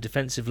bodies on the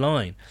defensive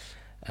line.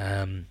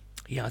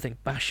 I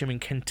think Basham and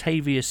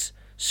Kentavious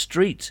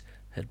Street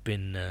had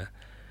been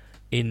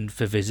in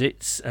for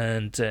visits,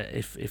 and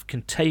if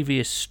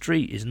Kentavious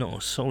Street is not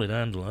a solid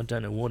handle, I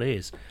don't know what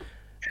is.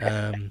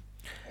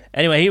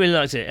 Anyway, he really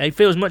likes it. He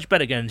feels much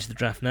better going into the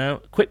draft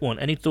now. Quick one,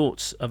 any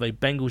thoughts of a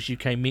Bengals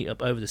UK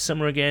meetup over the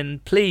summer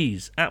again?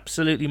 Please,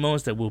 absolutely,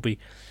 Moz. There will be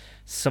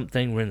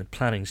something. We're in the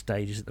planning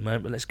stages at the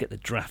moment, but let's get the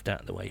draft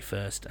out of the way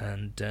first.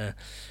 And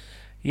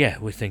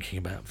we're thinking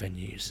about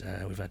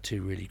venues. We've had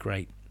two really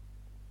great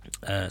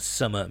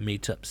summer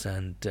meetups,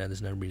 and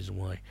there's no reason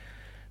why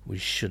we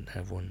shouldn't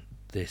have one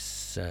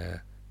this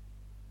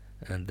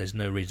and there's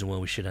no reason why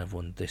we should have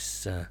one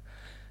this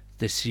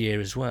year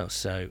as well.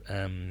 So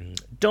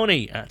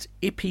Donny at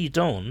Ippy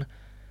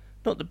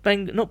not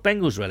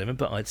Bengals relevant,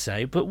 but I'd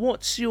say, but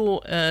what's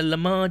your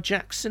Lamar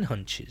Jackson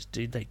hunches?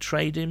 Did they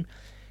trade him?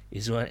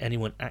 Is there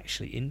anyone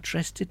actually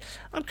interested?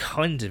 I'm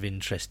kind of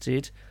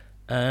interested,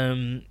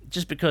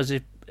 just because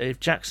if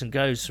Jackson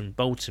goes from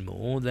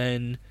Baltimore,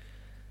 then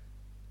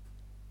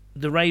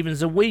the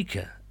Ravens are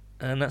weaker,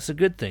 and that's a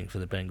good thing for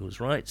the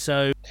Bengals, right?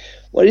 So,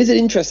 well, it is an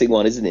interesting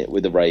one, isn't it,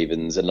 with the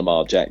Ravens and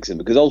Lamar Jackson,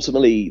 because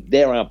ultimately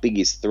they're our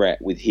biggest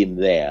threat with him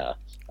there.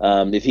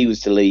 If he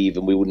was to leave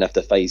and we wouldn't have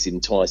to face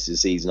him twice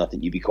this season, I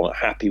think you'd be quite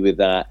happy with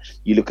that.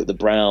 You look at the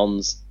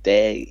Browns,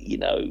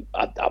 I'm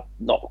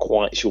not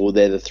quite sure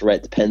they're the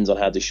threat. Depends on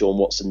how Deshaun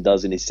Watson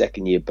does in his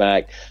second year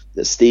back.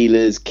 The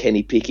Steelers,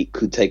 Kenny Pickett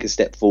could take a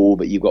step forward,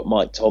 but you've got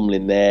Mike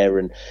Tomlin there,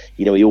 and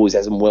he always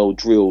has them well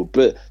drilled.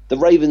 But the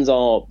Ravens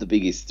are the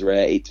biggest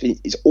threat.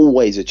 It's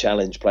always a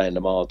challenge playing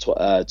Lamar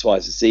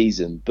twice a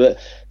season. But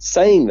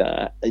saying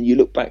that, and you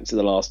look back to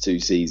the last two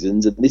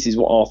seasons, and this is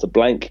what Arthur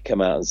Blank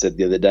came out and said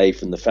the other day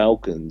from the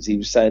Falcons. He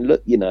was saying,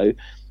 look,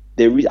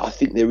 I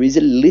think there is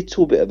a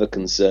little bit of a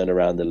concern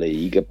around the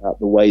league about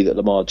the way that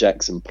Lamar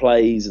Jackson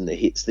plays and the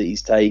hits that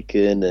he's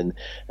taken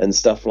and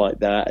stuff like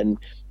that. And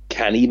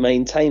can he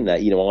maintain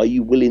that? Are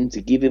you willing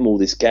to give him all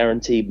this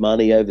guaranteed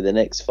money over the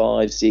next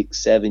 5, 6,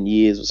 7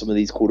 years, what some of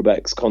these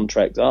quarterbacks'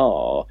 contracts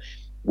are,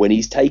 when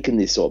he's taken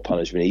this sort of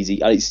punishment?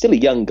 He's still a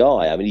young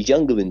guy. I mean, he's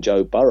younger than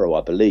Joe Burrow,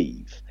 I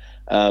believe,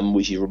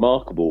 which is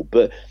remarkable.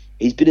 But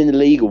he's been in the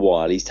league a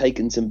while. He's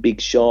taken some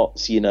big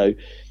shots.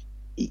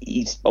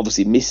 He's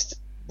obviously missed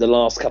the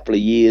last couple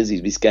of years.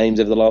 He's missed games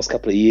over the last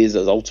couple of years that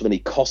has ultimately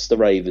cost the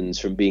Ravens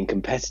from being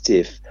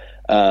competitive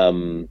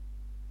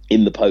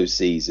in the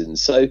postseason.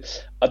 So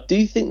I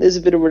do think there's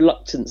a bit of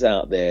reluctance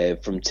out there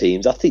from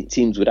teams. I think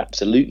teams would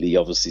absolutely,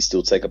 obviously,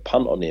 still take a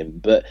punt on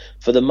him, but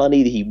for the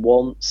money that he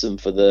wants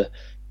and for the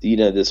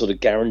sort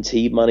of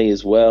guaranteed money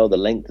as well, the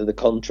length of the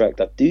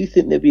contract, I do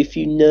think there'll be a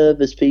few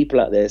nervous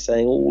people out there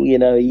saying,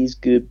 he's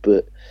good,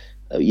 but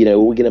are we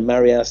going to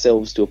marry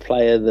ourselves to a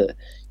player that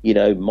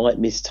might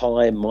miss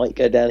time, might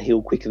go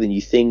downhill quicker than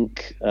you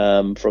think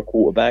for a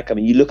quarterback? I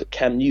mean, you look at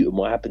Cam Newton,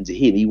 what happened to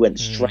him? He went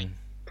straight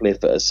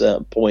cliff at a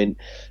certain point,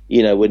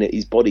 when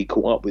his body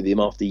caught up with him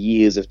after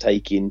years of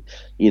taking,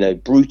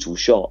 brutal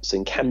shots.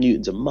 And Cam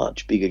Newton's a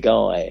much bigger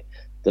guy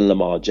than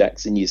Lamar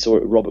Jackson. You saw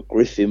it with Robert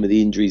Griffin with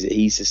the injuries that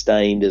he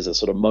sustained as a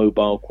sort of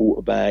mobile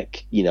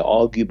quarterback.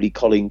 Arguably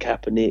Colin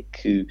Kaepernick,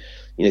 who,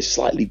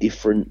 slightly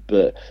different,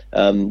 but,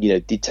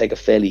 did take a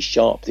fairly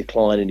sharp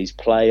decline in his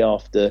play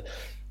after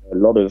a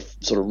lot of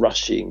sort of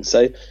rushing.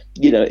 So,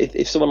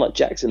 if someone like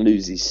Jackson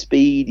loses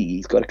speed,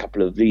 he's got a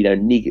couple of,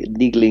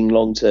 niggling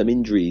long-term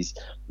injuries,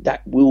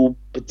 that will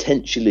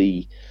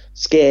potentially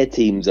scare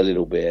teams a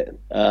little bit.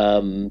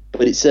 But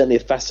it's certainly a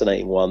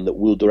fascinating one that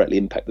will directly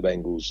impact the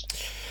Bengals.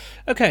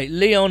 Okay,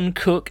 Leon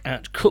Cook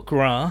at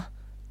Cookra,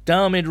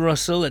 Darmid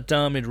Russell at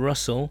Darmid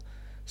Russell,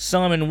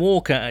 Simon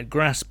Walker at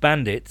Grass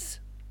Bandits.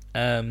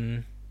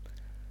 They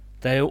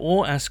are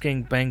all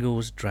asking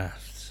Bengals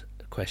draft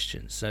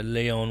questions. So,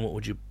 Leon, what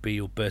would be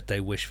your birthday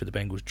wish for the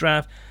Bengals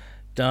draft?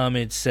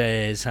 Darmid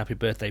says, happy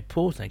birthday,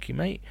 Paul. Thank you,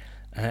 mate.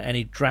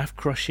 Any draft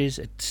crushes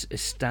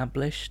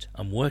established?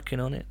 I'm working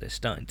on it. They're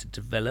starting to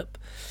develop.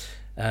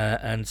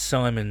 And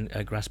Simon,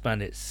 Grass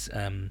Bandits,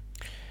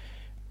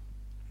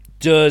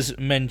 does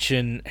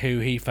mention who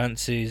he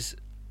fancies.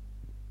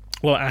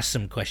 Well, ask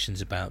some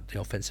questions about the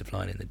offensive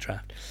line in the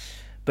draft.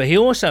 But he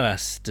also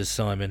asks, does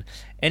Simon,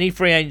 any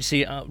free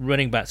agency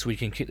running backs we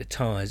can kick the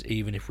tyres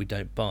even if we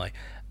don't buy?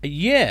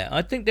 Yeah,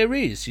 I think there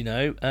is,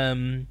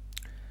 Leonard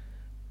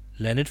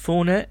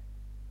Fournette,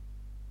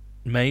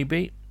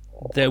 maybe.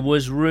 There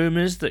was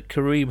rumours that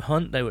Kareem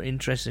Hunt, they were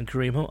interested in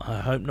Kareem Hunt.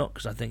 I hope not,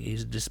 because I think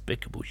he's a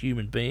despicable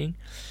human being.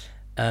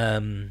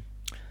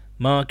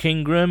 Mark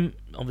Ingram,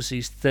 obviously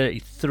he's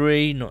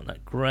 33, not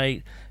that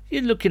great.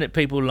 You're looking at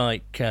people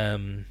like,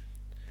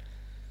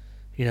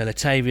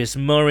 Latavius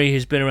Murray,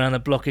 who's been around the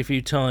block a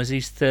few times.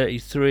 He's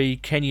 33.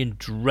 Kenyon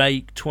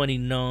Drake,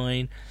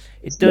 29.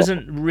 It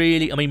doesn't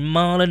really... I mean,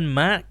 Marlon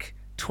Mack,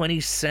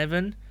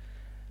 27.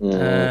 What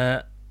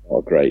a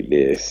great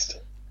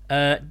list.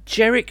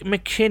 Jerick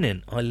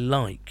McKinnon, I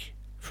like,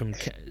 from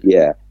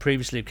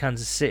previously of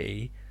Kansas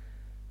City,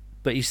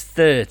 but he's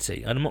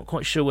 30. And I'm not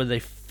quite sure whether they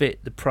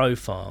fit the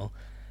profile.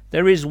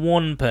 There is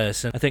one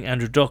person, I think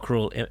Andrew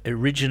Dockrell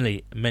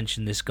originally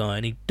mentioned this guy,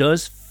 and he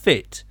does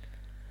fit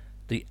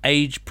the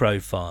age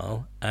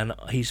profile, and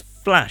he's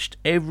flashed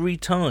every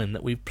time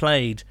that we've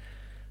played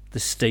the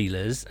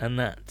Steelers, and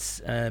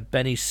that's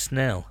Benny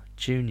Snell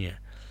Jr.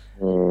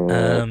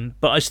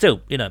 But I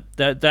still,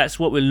 that's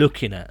what we're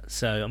looking at.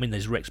 So, I mean,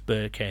 there's Rex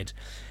Burkhead,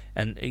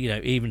 and,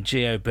 even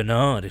Gio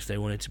Bernard if they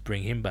wanted to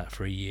bring him back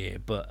for a year.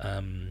 But,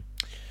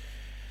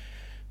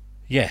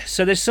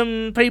 so there's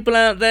some people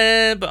out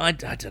there, but I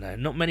don't know,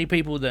 not many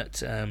people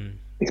that...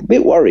 It's a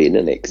bit worrying,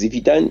 isn't it? Because if you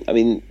don't, I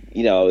mean,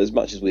 as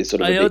much as we're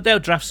sort of... They'll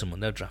draft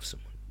someone.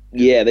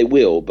 Yeah, they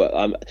will. But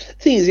the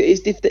thing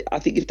is I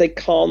think if they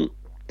can't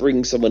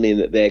bring someone in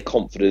that they're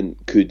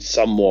confident could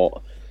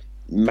somewhat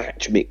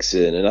match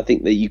Mixon, and I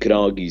think that you could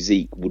argue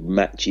Zeke would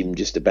match him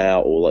just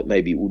about, or like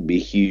maybe it wouldn't be a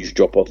huge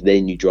drop off,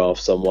 then you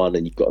draft someone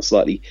and you've got a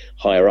slightly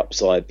higher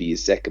upside for your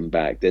second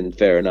back, then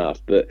fair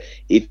enough. But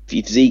if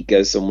Zeke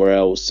goes somewhere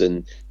else,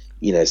 and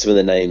some of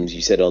the names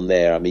you said on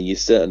there, I mean, you're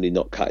certainly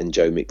not cutting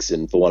Joe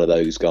Mixon for one of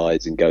those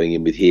guys and going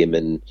in with him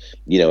and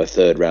a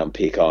third round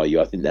pick, are you?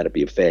 I think that'd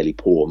be a fairly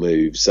poor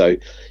move. So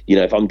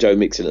if I'm Joe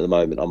Mixon at the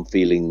moment, I'm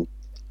feeling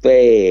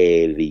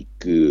fairly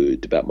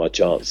good about my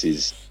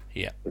chances.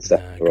 Yeah, I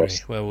agree.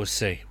 Well, we'll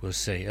see.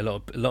 A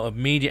lot of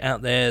media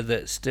out there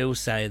that still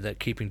say that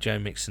keeping Joe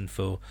Mixon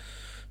for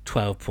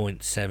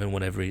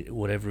 12.7,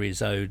 whatever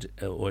he's owed,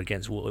 or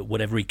against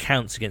whatever he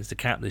counts against the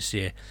cap this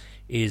year,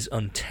 is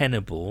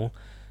untenable.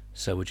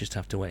 So we'll just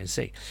have to wait and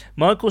see.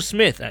 Michael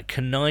Smith at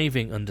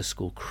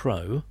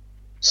conniving_crow.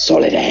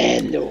 Solid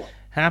handle.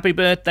 Happy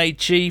birthday,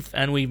 Chief,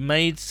 and we've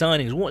made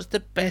signings. What's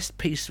the best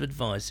piece of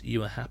advice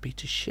you are happy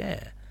to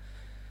share?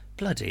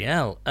 Bloody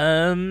hell.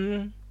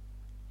 Don't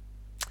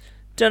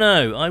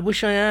know. I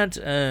wish I had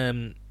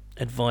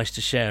advice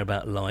to share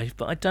about life,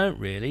 but I don't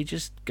really.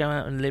 Just go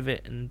out and live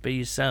it and be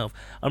yourself.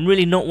 I'm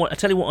really not I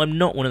tell you what, I'm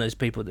not one of those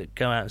people that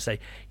go out and say,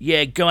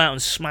 yeah, go out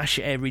and smash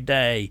it every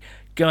day.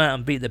 Go out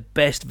and be the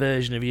best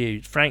version of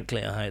you.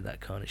 Frankly, I hate that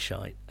kind of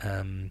shite.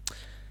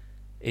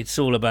 It's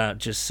all about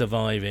just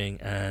surviving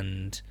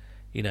and,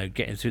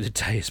 getting through the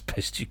day as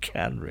best you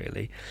can,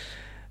 really.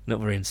 Not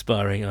very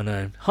inspiring, I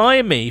know.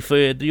 Hire me for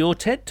your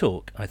TED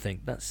Talk, I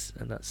think. That's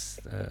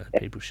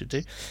people should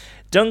do.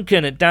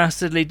 Duncan at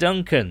Dastardly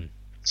Duncan.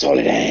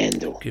 Solid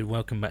handle. Good,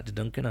 welcome back to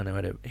Duncan. I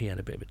know he had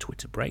a bit of a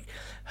Twitter break.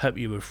 Hope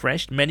you were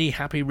refreshed. Many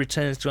happy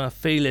returns to our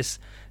fearless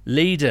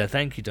leader.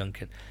 Thank you,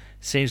 Duncan.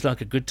 Seems like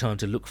a good time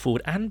to look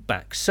forward and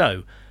back.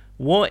 So,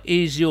 what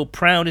is your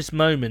proudest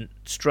moment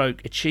 /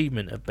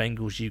 achievement of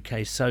Bengals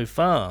UK so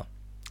far?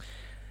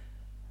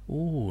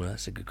 Oh,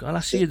 that's a good. I'll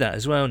ask you that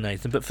as well,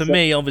 Nathan. But for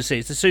me, obviously,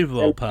 it's the Super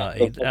Bowl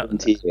party.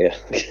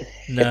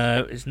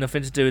 No, it's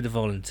nothing to do with the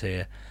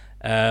volunteer.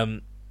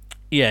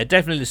 Yeah,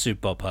 definitely the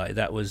Super Bowl party.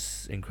 That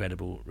was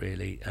incredible,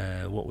 really.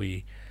 What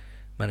we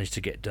managed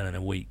to get done in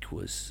a week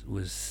was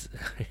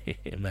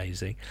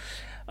amazing.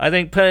 I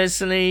think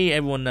personally,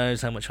 everyone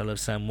knows how much I love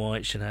Sam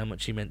White and how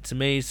much he meant to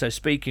me. So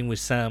speaking with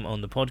Sam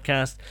on the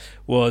podcast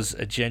was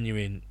a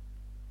genuine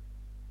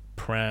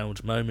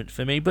proud moment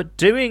for me. But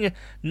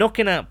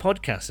knocking out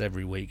podcasts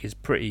every week is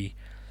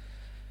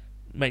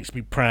makes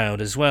me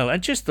proud as well.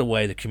 And just the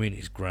way the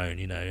community's grown,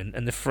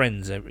 and the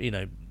friends,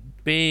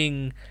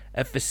 being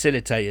a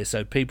facilitator,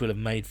 so people have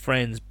made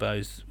friends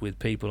both with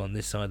people on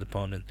this side of the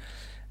pond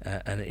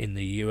and in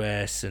the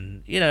US,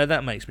 and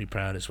that makes me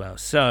proud as well.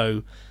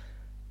 So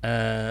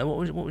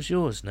what was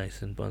yours,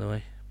 Nathan, by the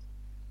way?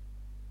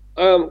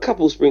 A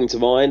couple spring to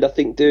mind. I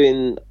think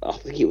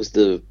it was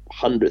the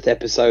 100th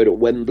episode at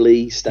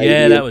Wembley Stadium.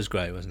 Yeah, that was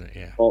great, wasn't it?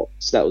 Yeah.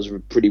 So that was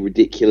pretty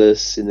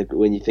ridiculous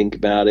when you think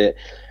about it.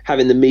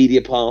 Having the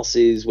media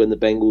passes when the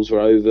Bengals were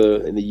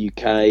over in the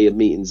UK and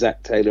meeting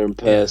Zach Taylor in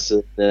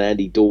person and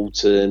Andy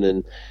Dalton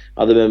and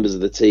other members of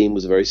the team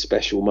was a very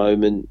special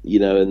moment,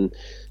 and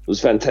it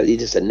was fantastic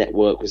just to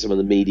network with some of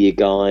the media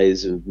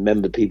guys and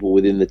member people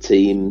within the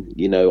team,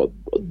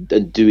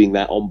 and doing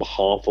that on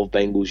behalf of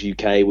Bengals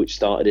UK, which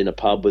started in a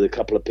pub with a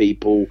couple of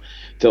people,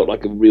 felt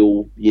like a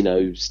real,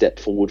 step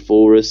forward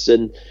for us.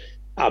 And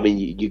I mean,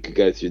 you could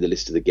go through the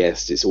list of the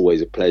guests. It's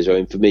always a pleasure.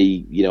 And for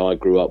me, I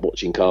grew up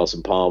watching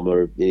Carson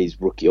Palmer in his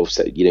rookie or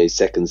his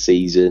second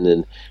season,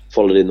 and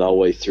followed him the whole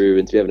way through.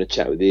 And to be having a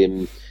chat with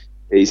him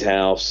at his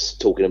house,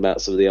 talking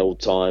about some of the old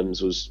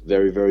times, was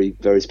very, very,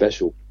 very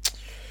special.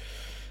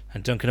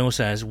 And Duncan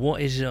also has,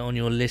 what is on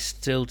your list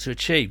still to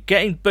achieve?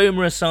 Getting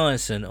Boomer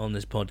Esiason on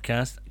this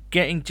podcast,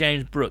 getting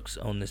James Brooks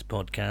on this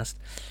podcast,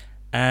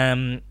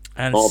 and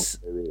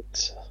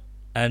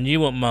you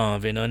want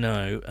Marvin, I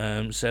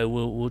know. So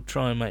we'll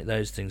try and make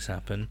those things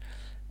happen.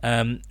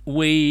 To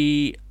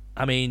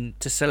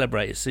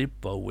celebrate a Super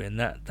Bowl win,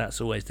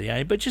 that's always the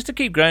aim. But just to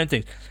keep growing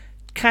things,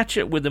 catch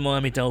up with the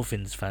Miami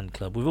Dolphins fan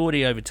club. We've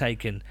already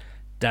overtaken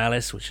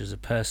Dallas, which is a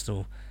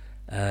personal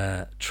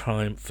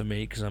triumph for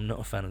me because I'm not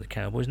a fan of the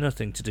Cowboys.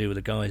 Nothing to do with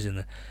the guys in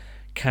the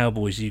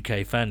Cowboys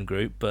UK fan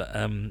group, but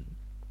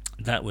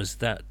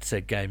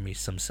that gave me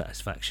some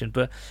satisfaction.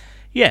 But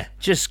yeah,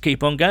 just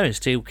keep on going,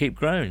 still keep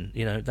growing.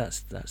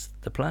 That's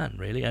the plan,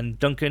 really. And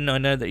Duncan, I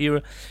know that you're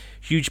a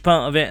huge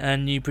part of it,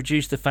 and you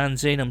produce the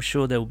fanzine. I'm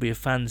sure there will be a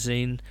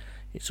fanzine.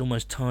 It's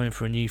almost time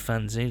for a new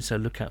fanzine, so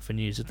look out for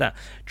news of that.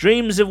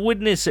 Dreams of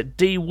Widness at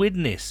D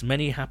Widness.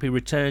 Many happy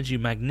returns, you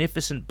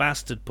magnificent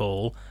bastard,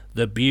 Paul.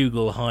 The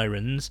Bugle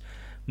Hirons.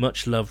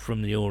 Much love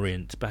from the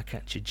Orient. Back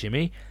at you,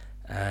 Jimmy.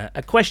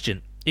 A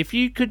question. If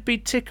you could be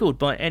tickled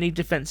by any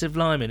defensive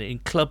lineman in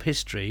club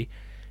history,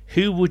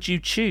 who would you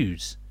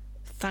choose?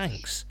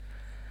 Thanks.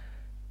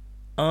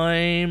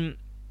 I'm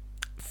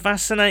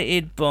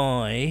fascinated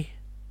by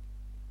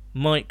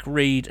Mike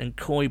Reed and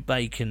Coy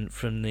Bacon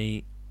from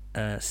the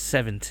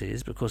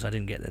 70s, because I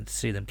didn't get to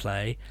see them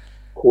play.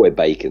 Coy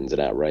Bacon's an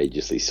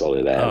outrageously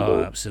solid handle.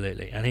 Oh,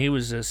 absolutely. And he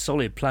was a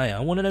solid player. I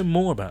want to know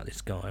more about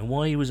this guy and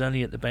why he was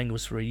only at the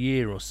Bengals for a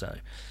year or so.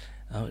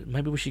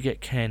 Maybe we should get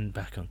Ken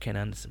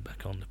Anderson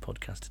back on the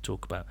podcast to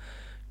talk about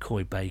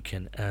Coy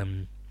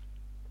Bacon,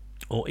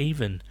 or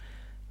even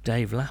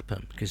Dave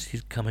Lapham, because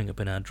he's coming up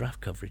in our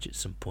draft coverage at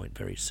some point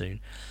very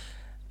soon.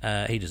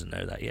 He doesn't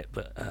know that yet,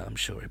 but I'm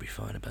sure he'll be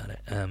fine about it.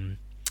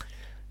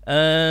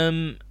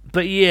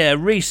 But yeah,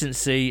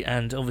 recency,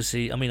 and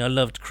obviously, I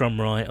loved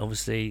Crumwright.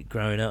 Obviously,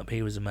 growing up,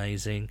 he was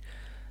amazing.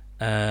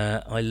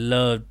 I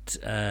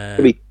loved.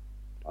 By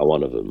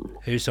one of them.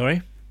 Who?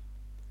 Sorry.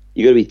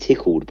 You got to be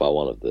tickled by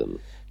one of them.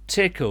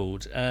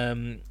 Tickled.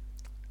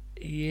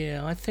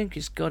 Yeah, I think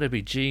it's got to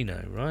be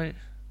Gino, right?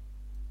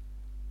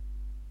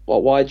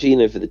 Well, why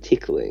Gino for the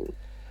tickling?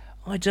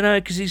 I don't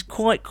know, because he's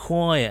quite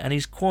quiet and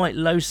he's quite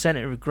low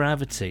centre of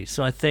gravity.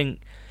 So I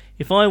think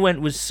if I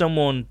went with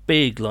someone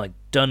big like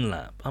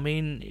Dunlap,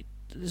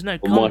 there's no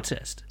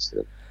contest.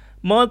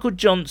 Michael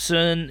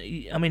Johnson,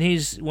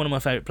 he's one of my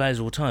favourite players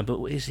of all time, but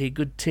is he a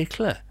good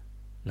tickler,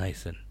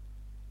 Nathan?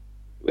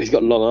 He's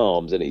got long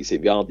arms, and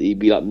he'd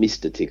be like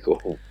Mr.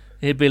 Tickle.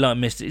 He'd be like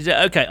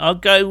Mr. Okay, I'll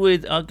go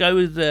with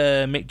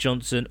Mick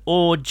Johnson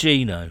or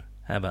Gino.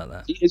 How about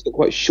that? He's got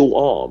quite short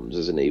arms,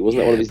 hasn't he?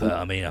 Wasn't that one of his? But,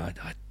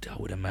 I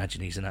would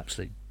imagine he's an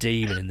absolute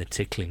demon in the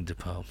tickling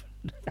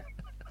department.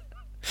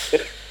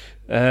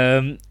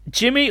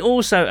 Jimmy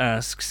also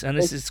asks, and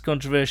this is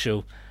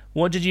controversial,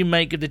 what did you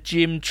make of the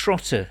Jim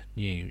Trotter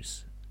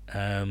news?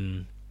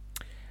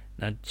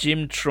 Now,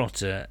 Jim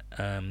Trotter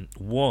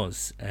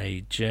was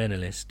a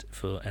journalist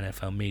for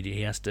NFL Media.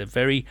 He asked a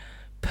very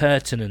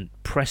pertinent,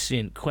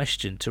 prescient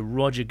question to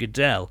Roger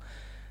Goodell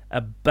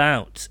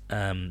about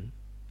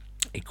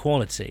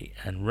equality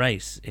and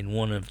race in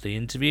one of the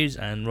interviews,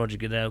 and Roger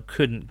Goodell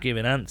couldn't give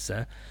an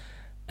answer,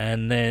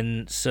 and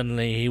then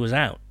suddenly he was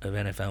out of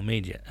NFL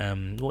Media.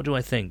 What do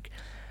I think?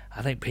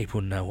 I think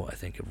people know what I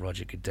think of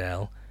Roger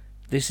Goodell.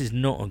 This is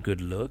not a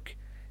good look.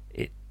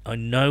 I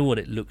know what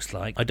it looks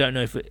like. I don't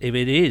know if it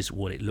is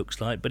what it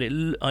looks like, but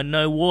I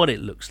know what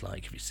it looks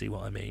like, if you see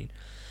what I mean.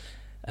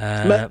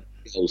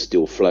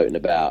 Still floating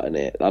about in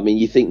it.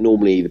 You think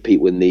normally the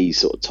people in these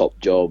sort of top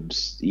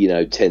jobs,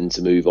 tend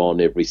to move on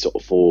every sort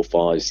of 4,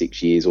 5,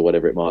 6 years or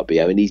whatever it might be.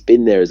 He's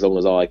been there as long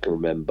as I can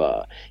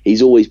remember.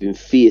 He's always been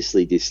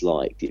fiercely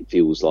disliked, it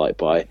feels like,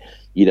 by,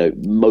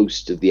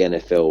 most of the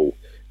NFL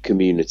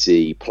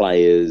community,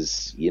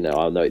 players.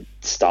 I know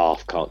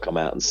staff can't come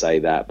out and say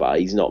that, but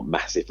he's not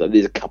massive.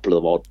 There's a couple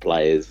of odd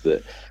players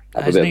that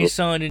hasn't he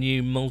signed a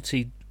new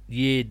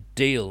multi-year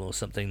deal or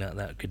something like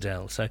that,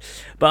 Goodell? So,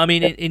 but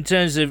in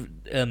terms of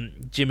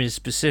Jimmy's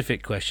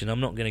specific question, I'm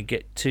not going to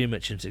get too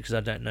much into it because I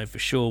don't know for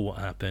sure what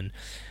happened.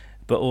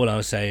 But all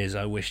I'll say is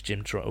I wish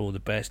Jim Trotter all the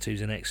best, who's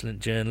an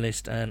excellent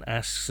journalist and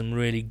asks some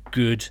really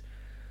good,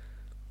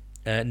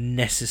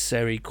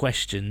 necessary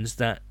questions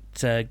that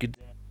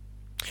Goodell.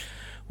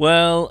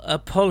 Well,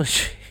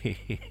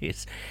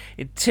 apologies.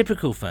 In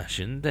typical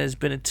fashion, there's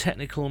been a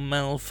technical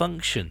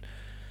malfunction,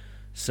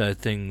 so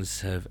things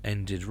have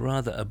ended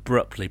rather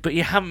abruptly. But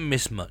you haven't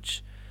missed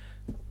much.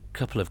 A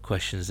couple of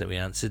questions that we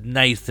answered.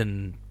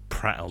 Nathan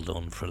prattled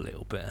on for a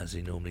little bit, as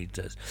he normally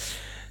does.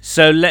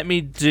 So let me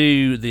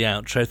do the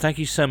outro. Thank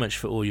you so much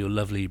for all your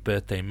lovely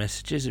birthday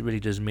messages. It really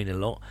does mean a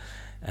lot.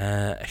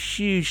 A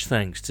huge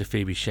thanks to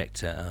Phoebe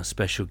Schechter, our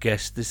special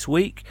guest this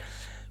week.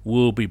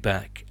 We'll be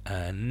back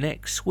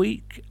next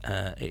week.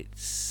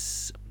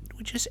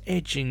 we're just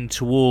edging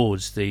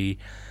towards the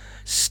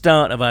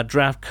start of our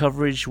draft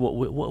coverage.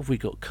 What have we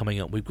got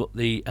coming up? We've got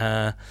the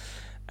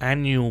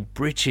annual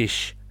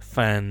British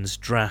fans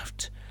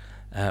draft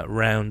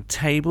round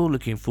table.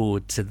 Looking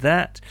forward to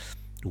that.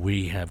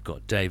 We have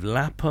got Dave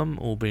Lapham,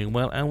 all being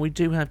well, and we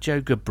do have Joe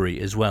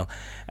Goodbury as well.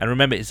 And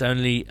remember, it's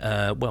only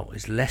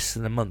it's less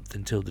than a month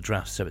until the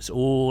draft, so it's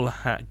all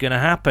going to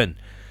happen.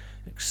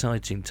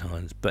 Exciting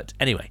times. But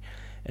anyway,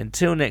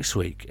 until next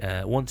week,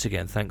 once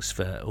again, thanks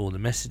for all the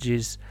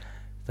messages.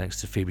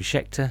 Thanks to Phoebe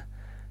Schecter,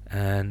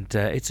 and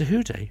it's a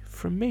Who Day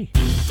from me.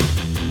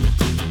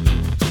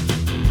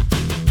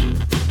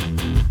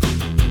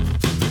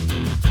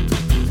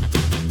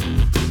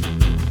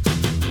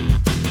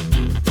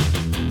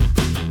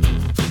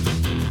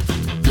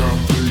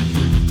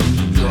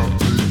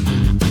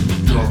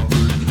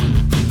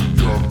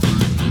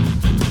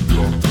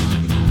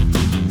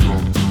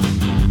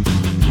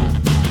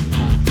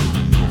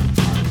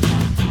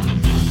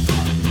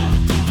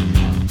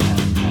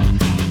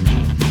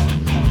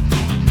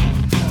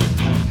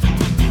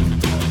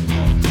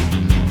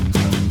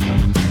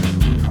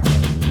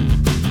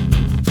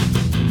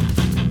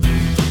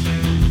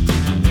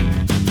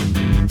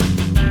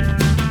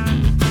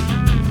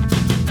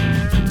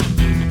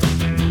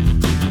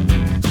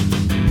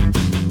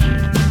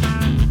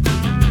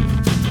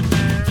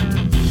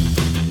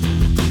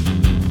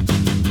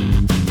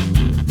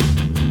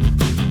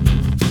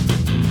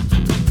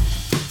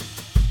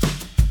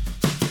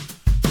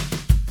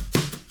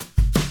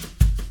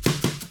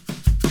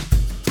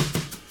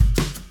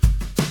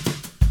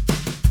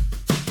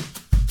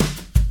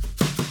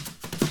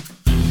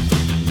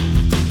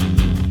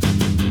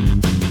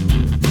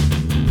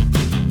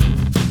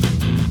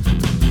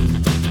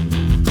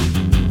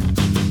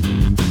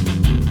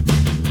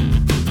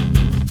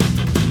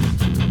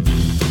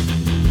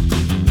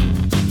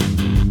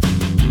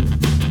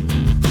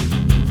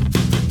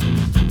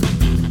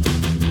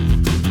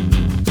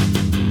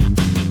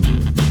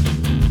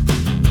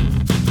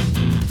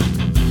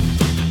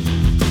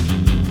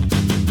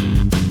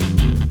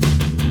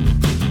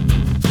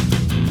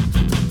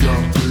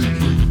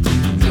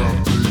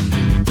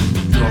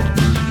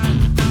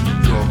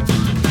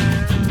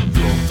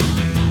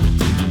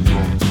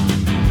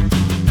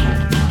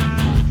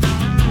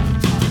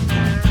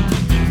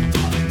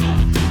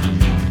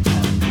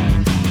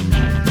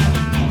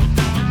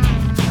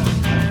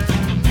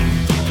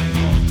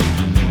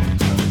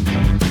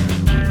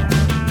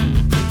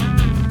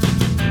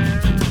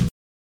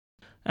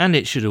 And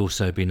it should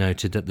also be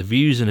noted that the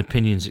views and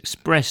opinions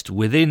expressed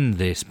within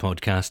this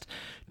podcast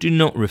do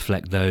not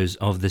reflect those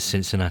of the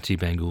Cincinnati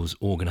Bengals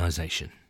organisation.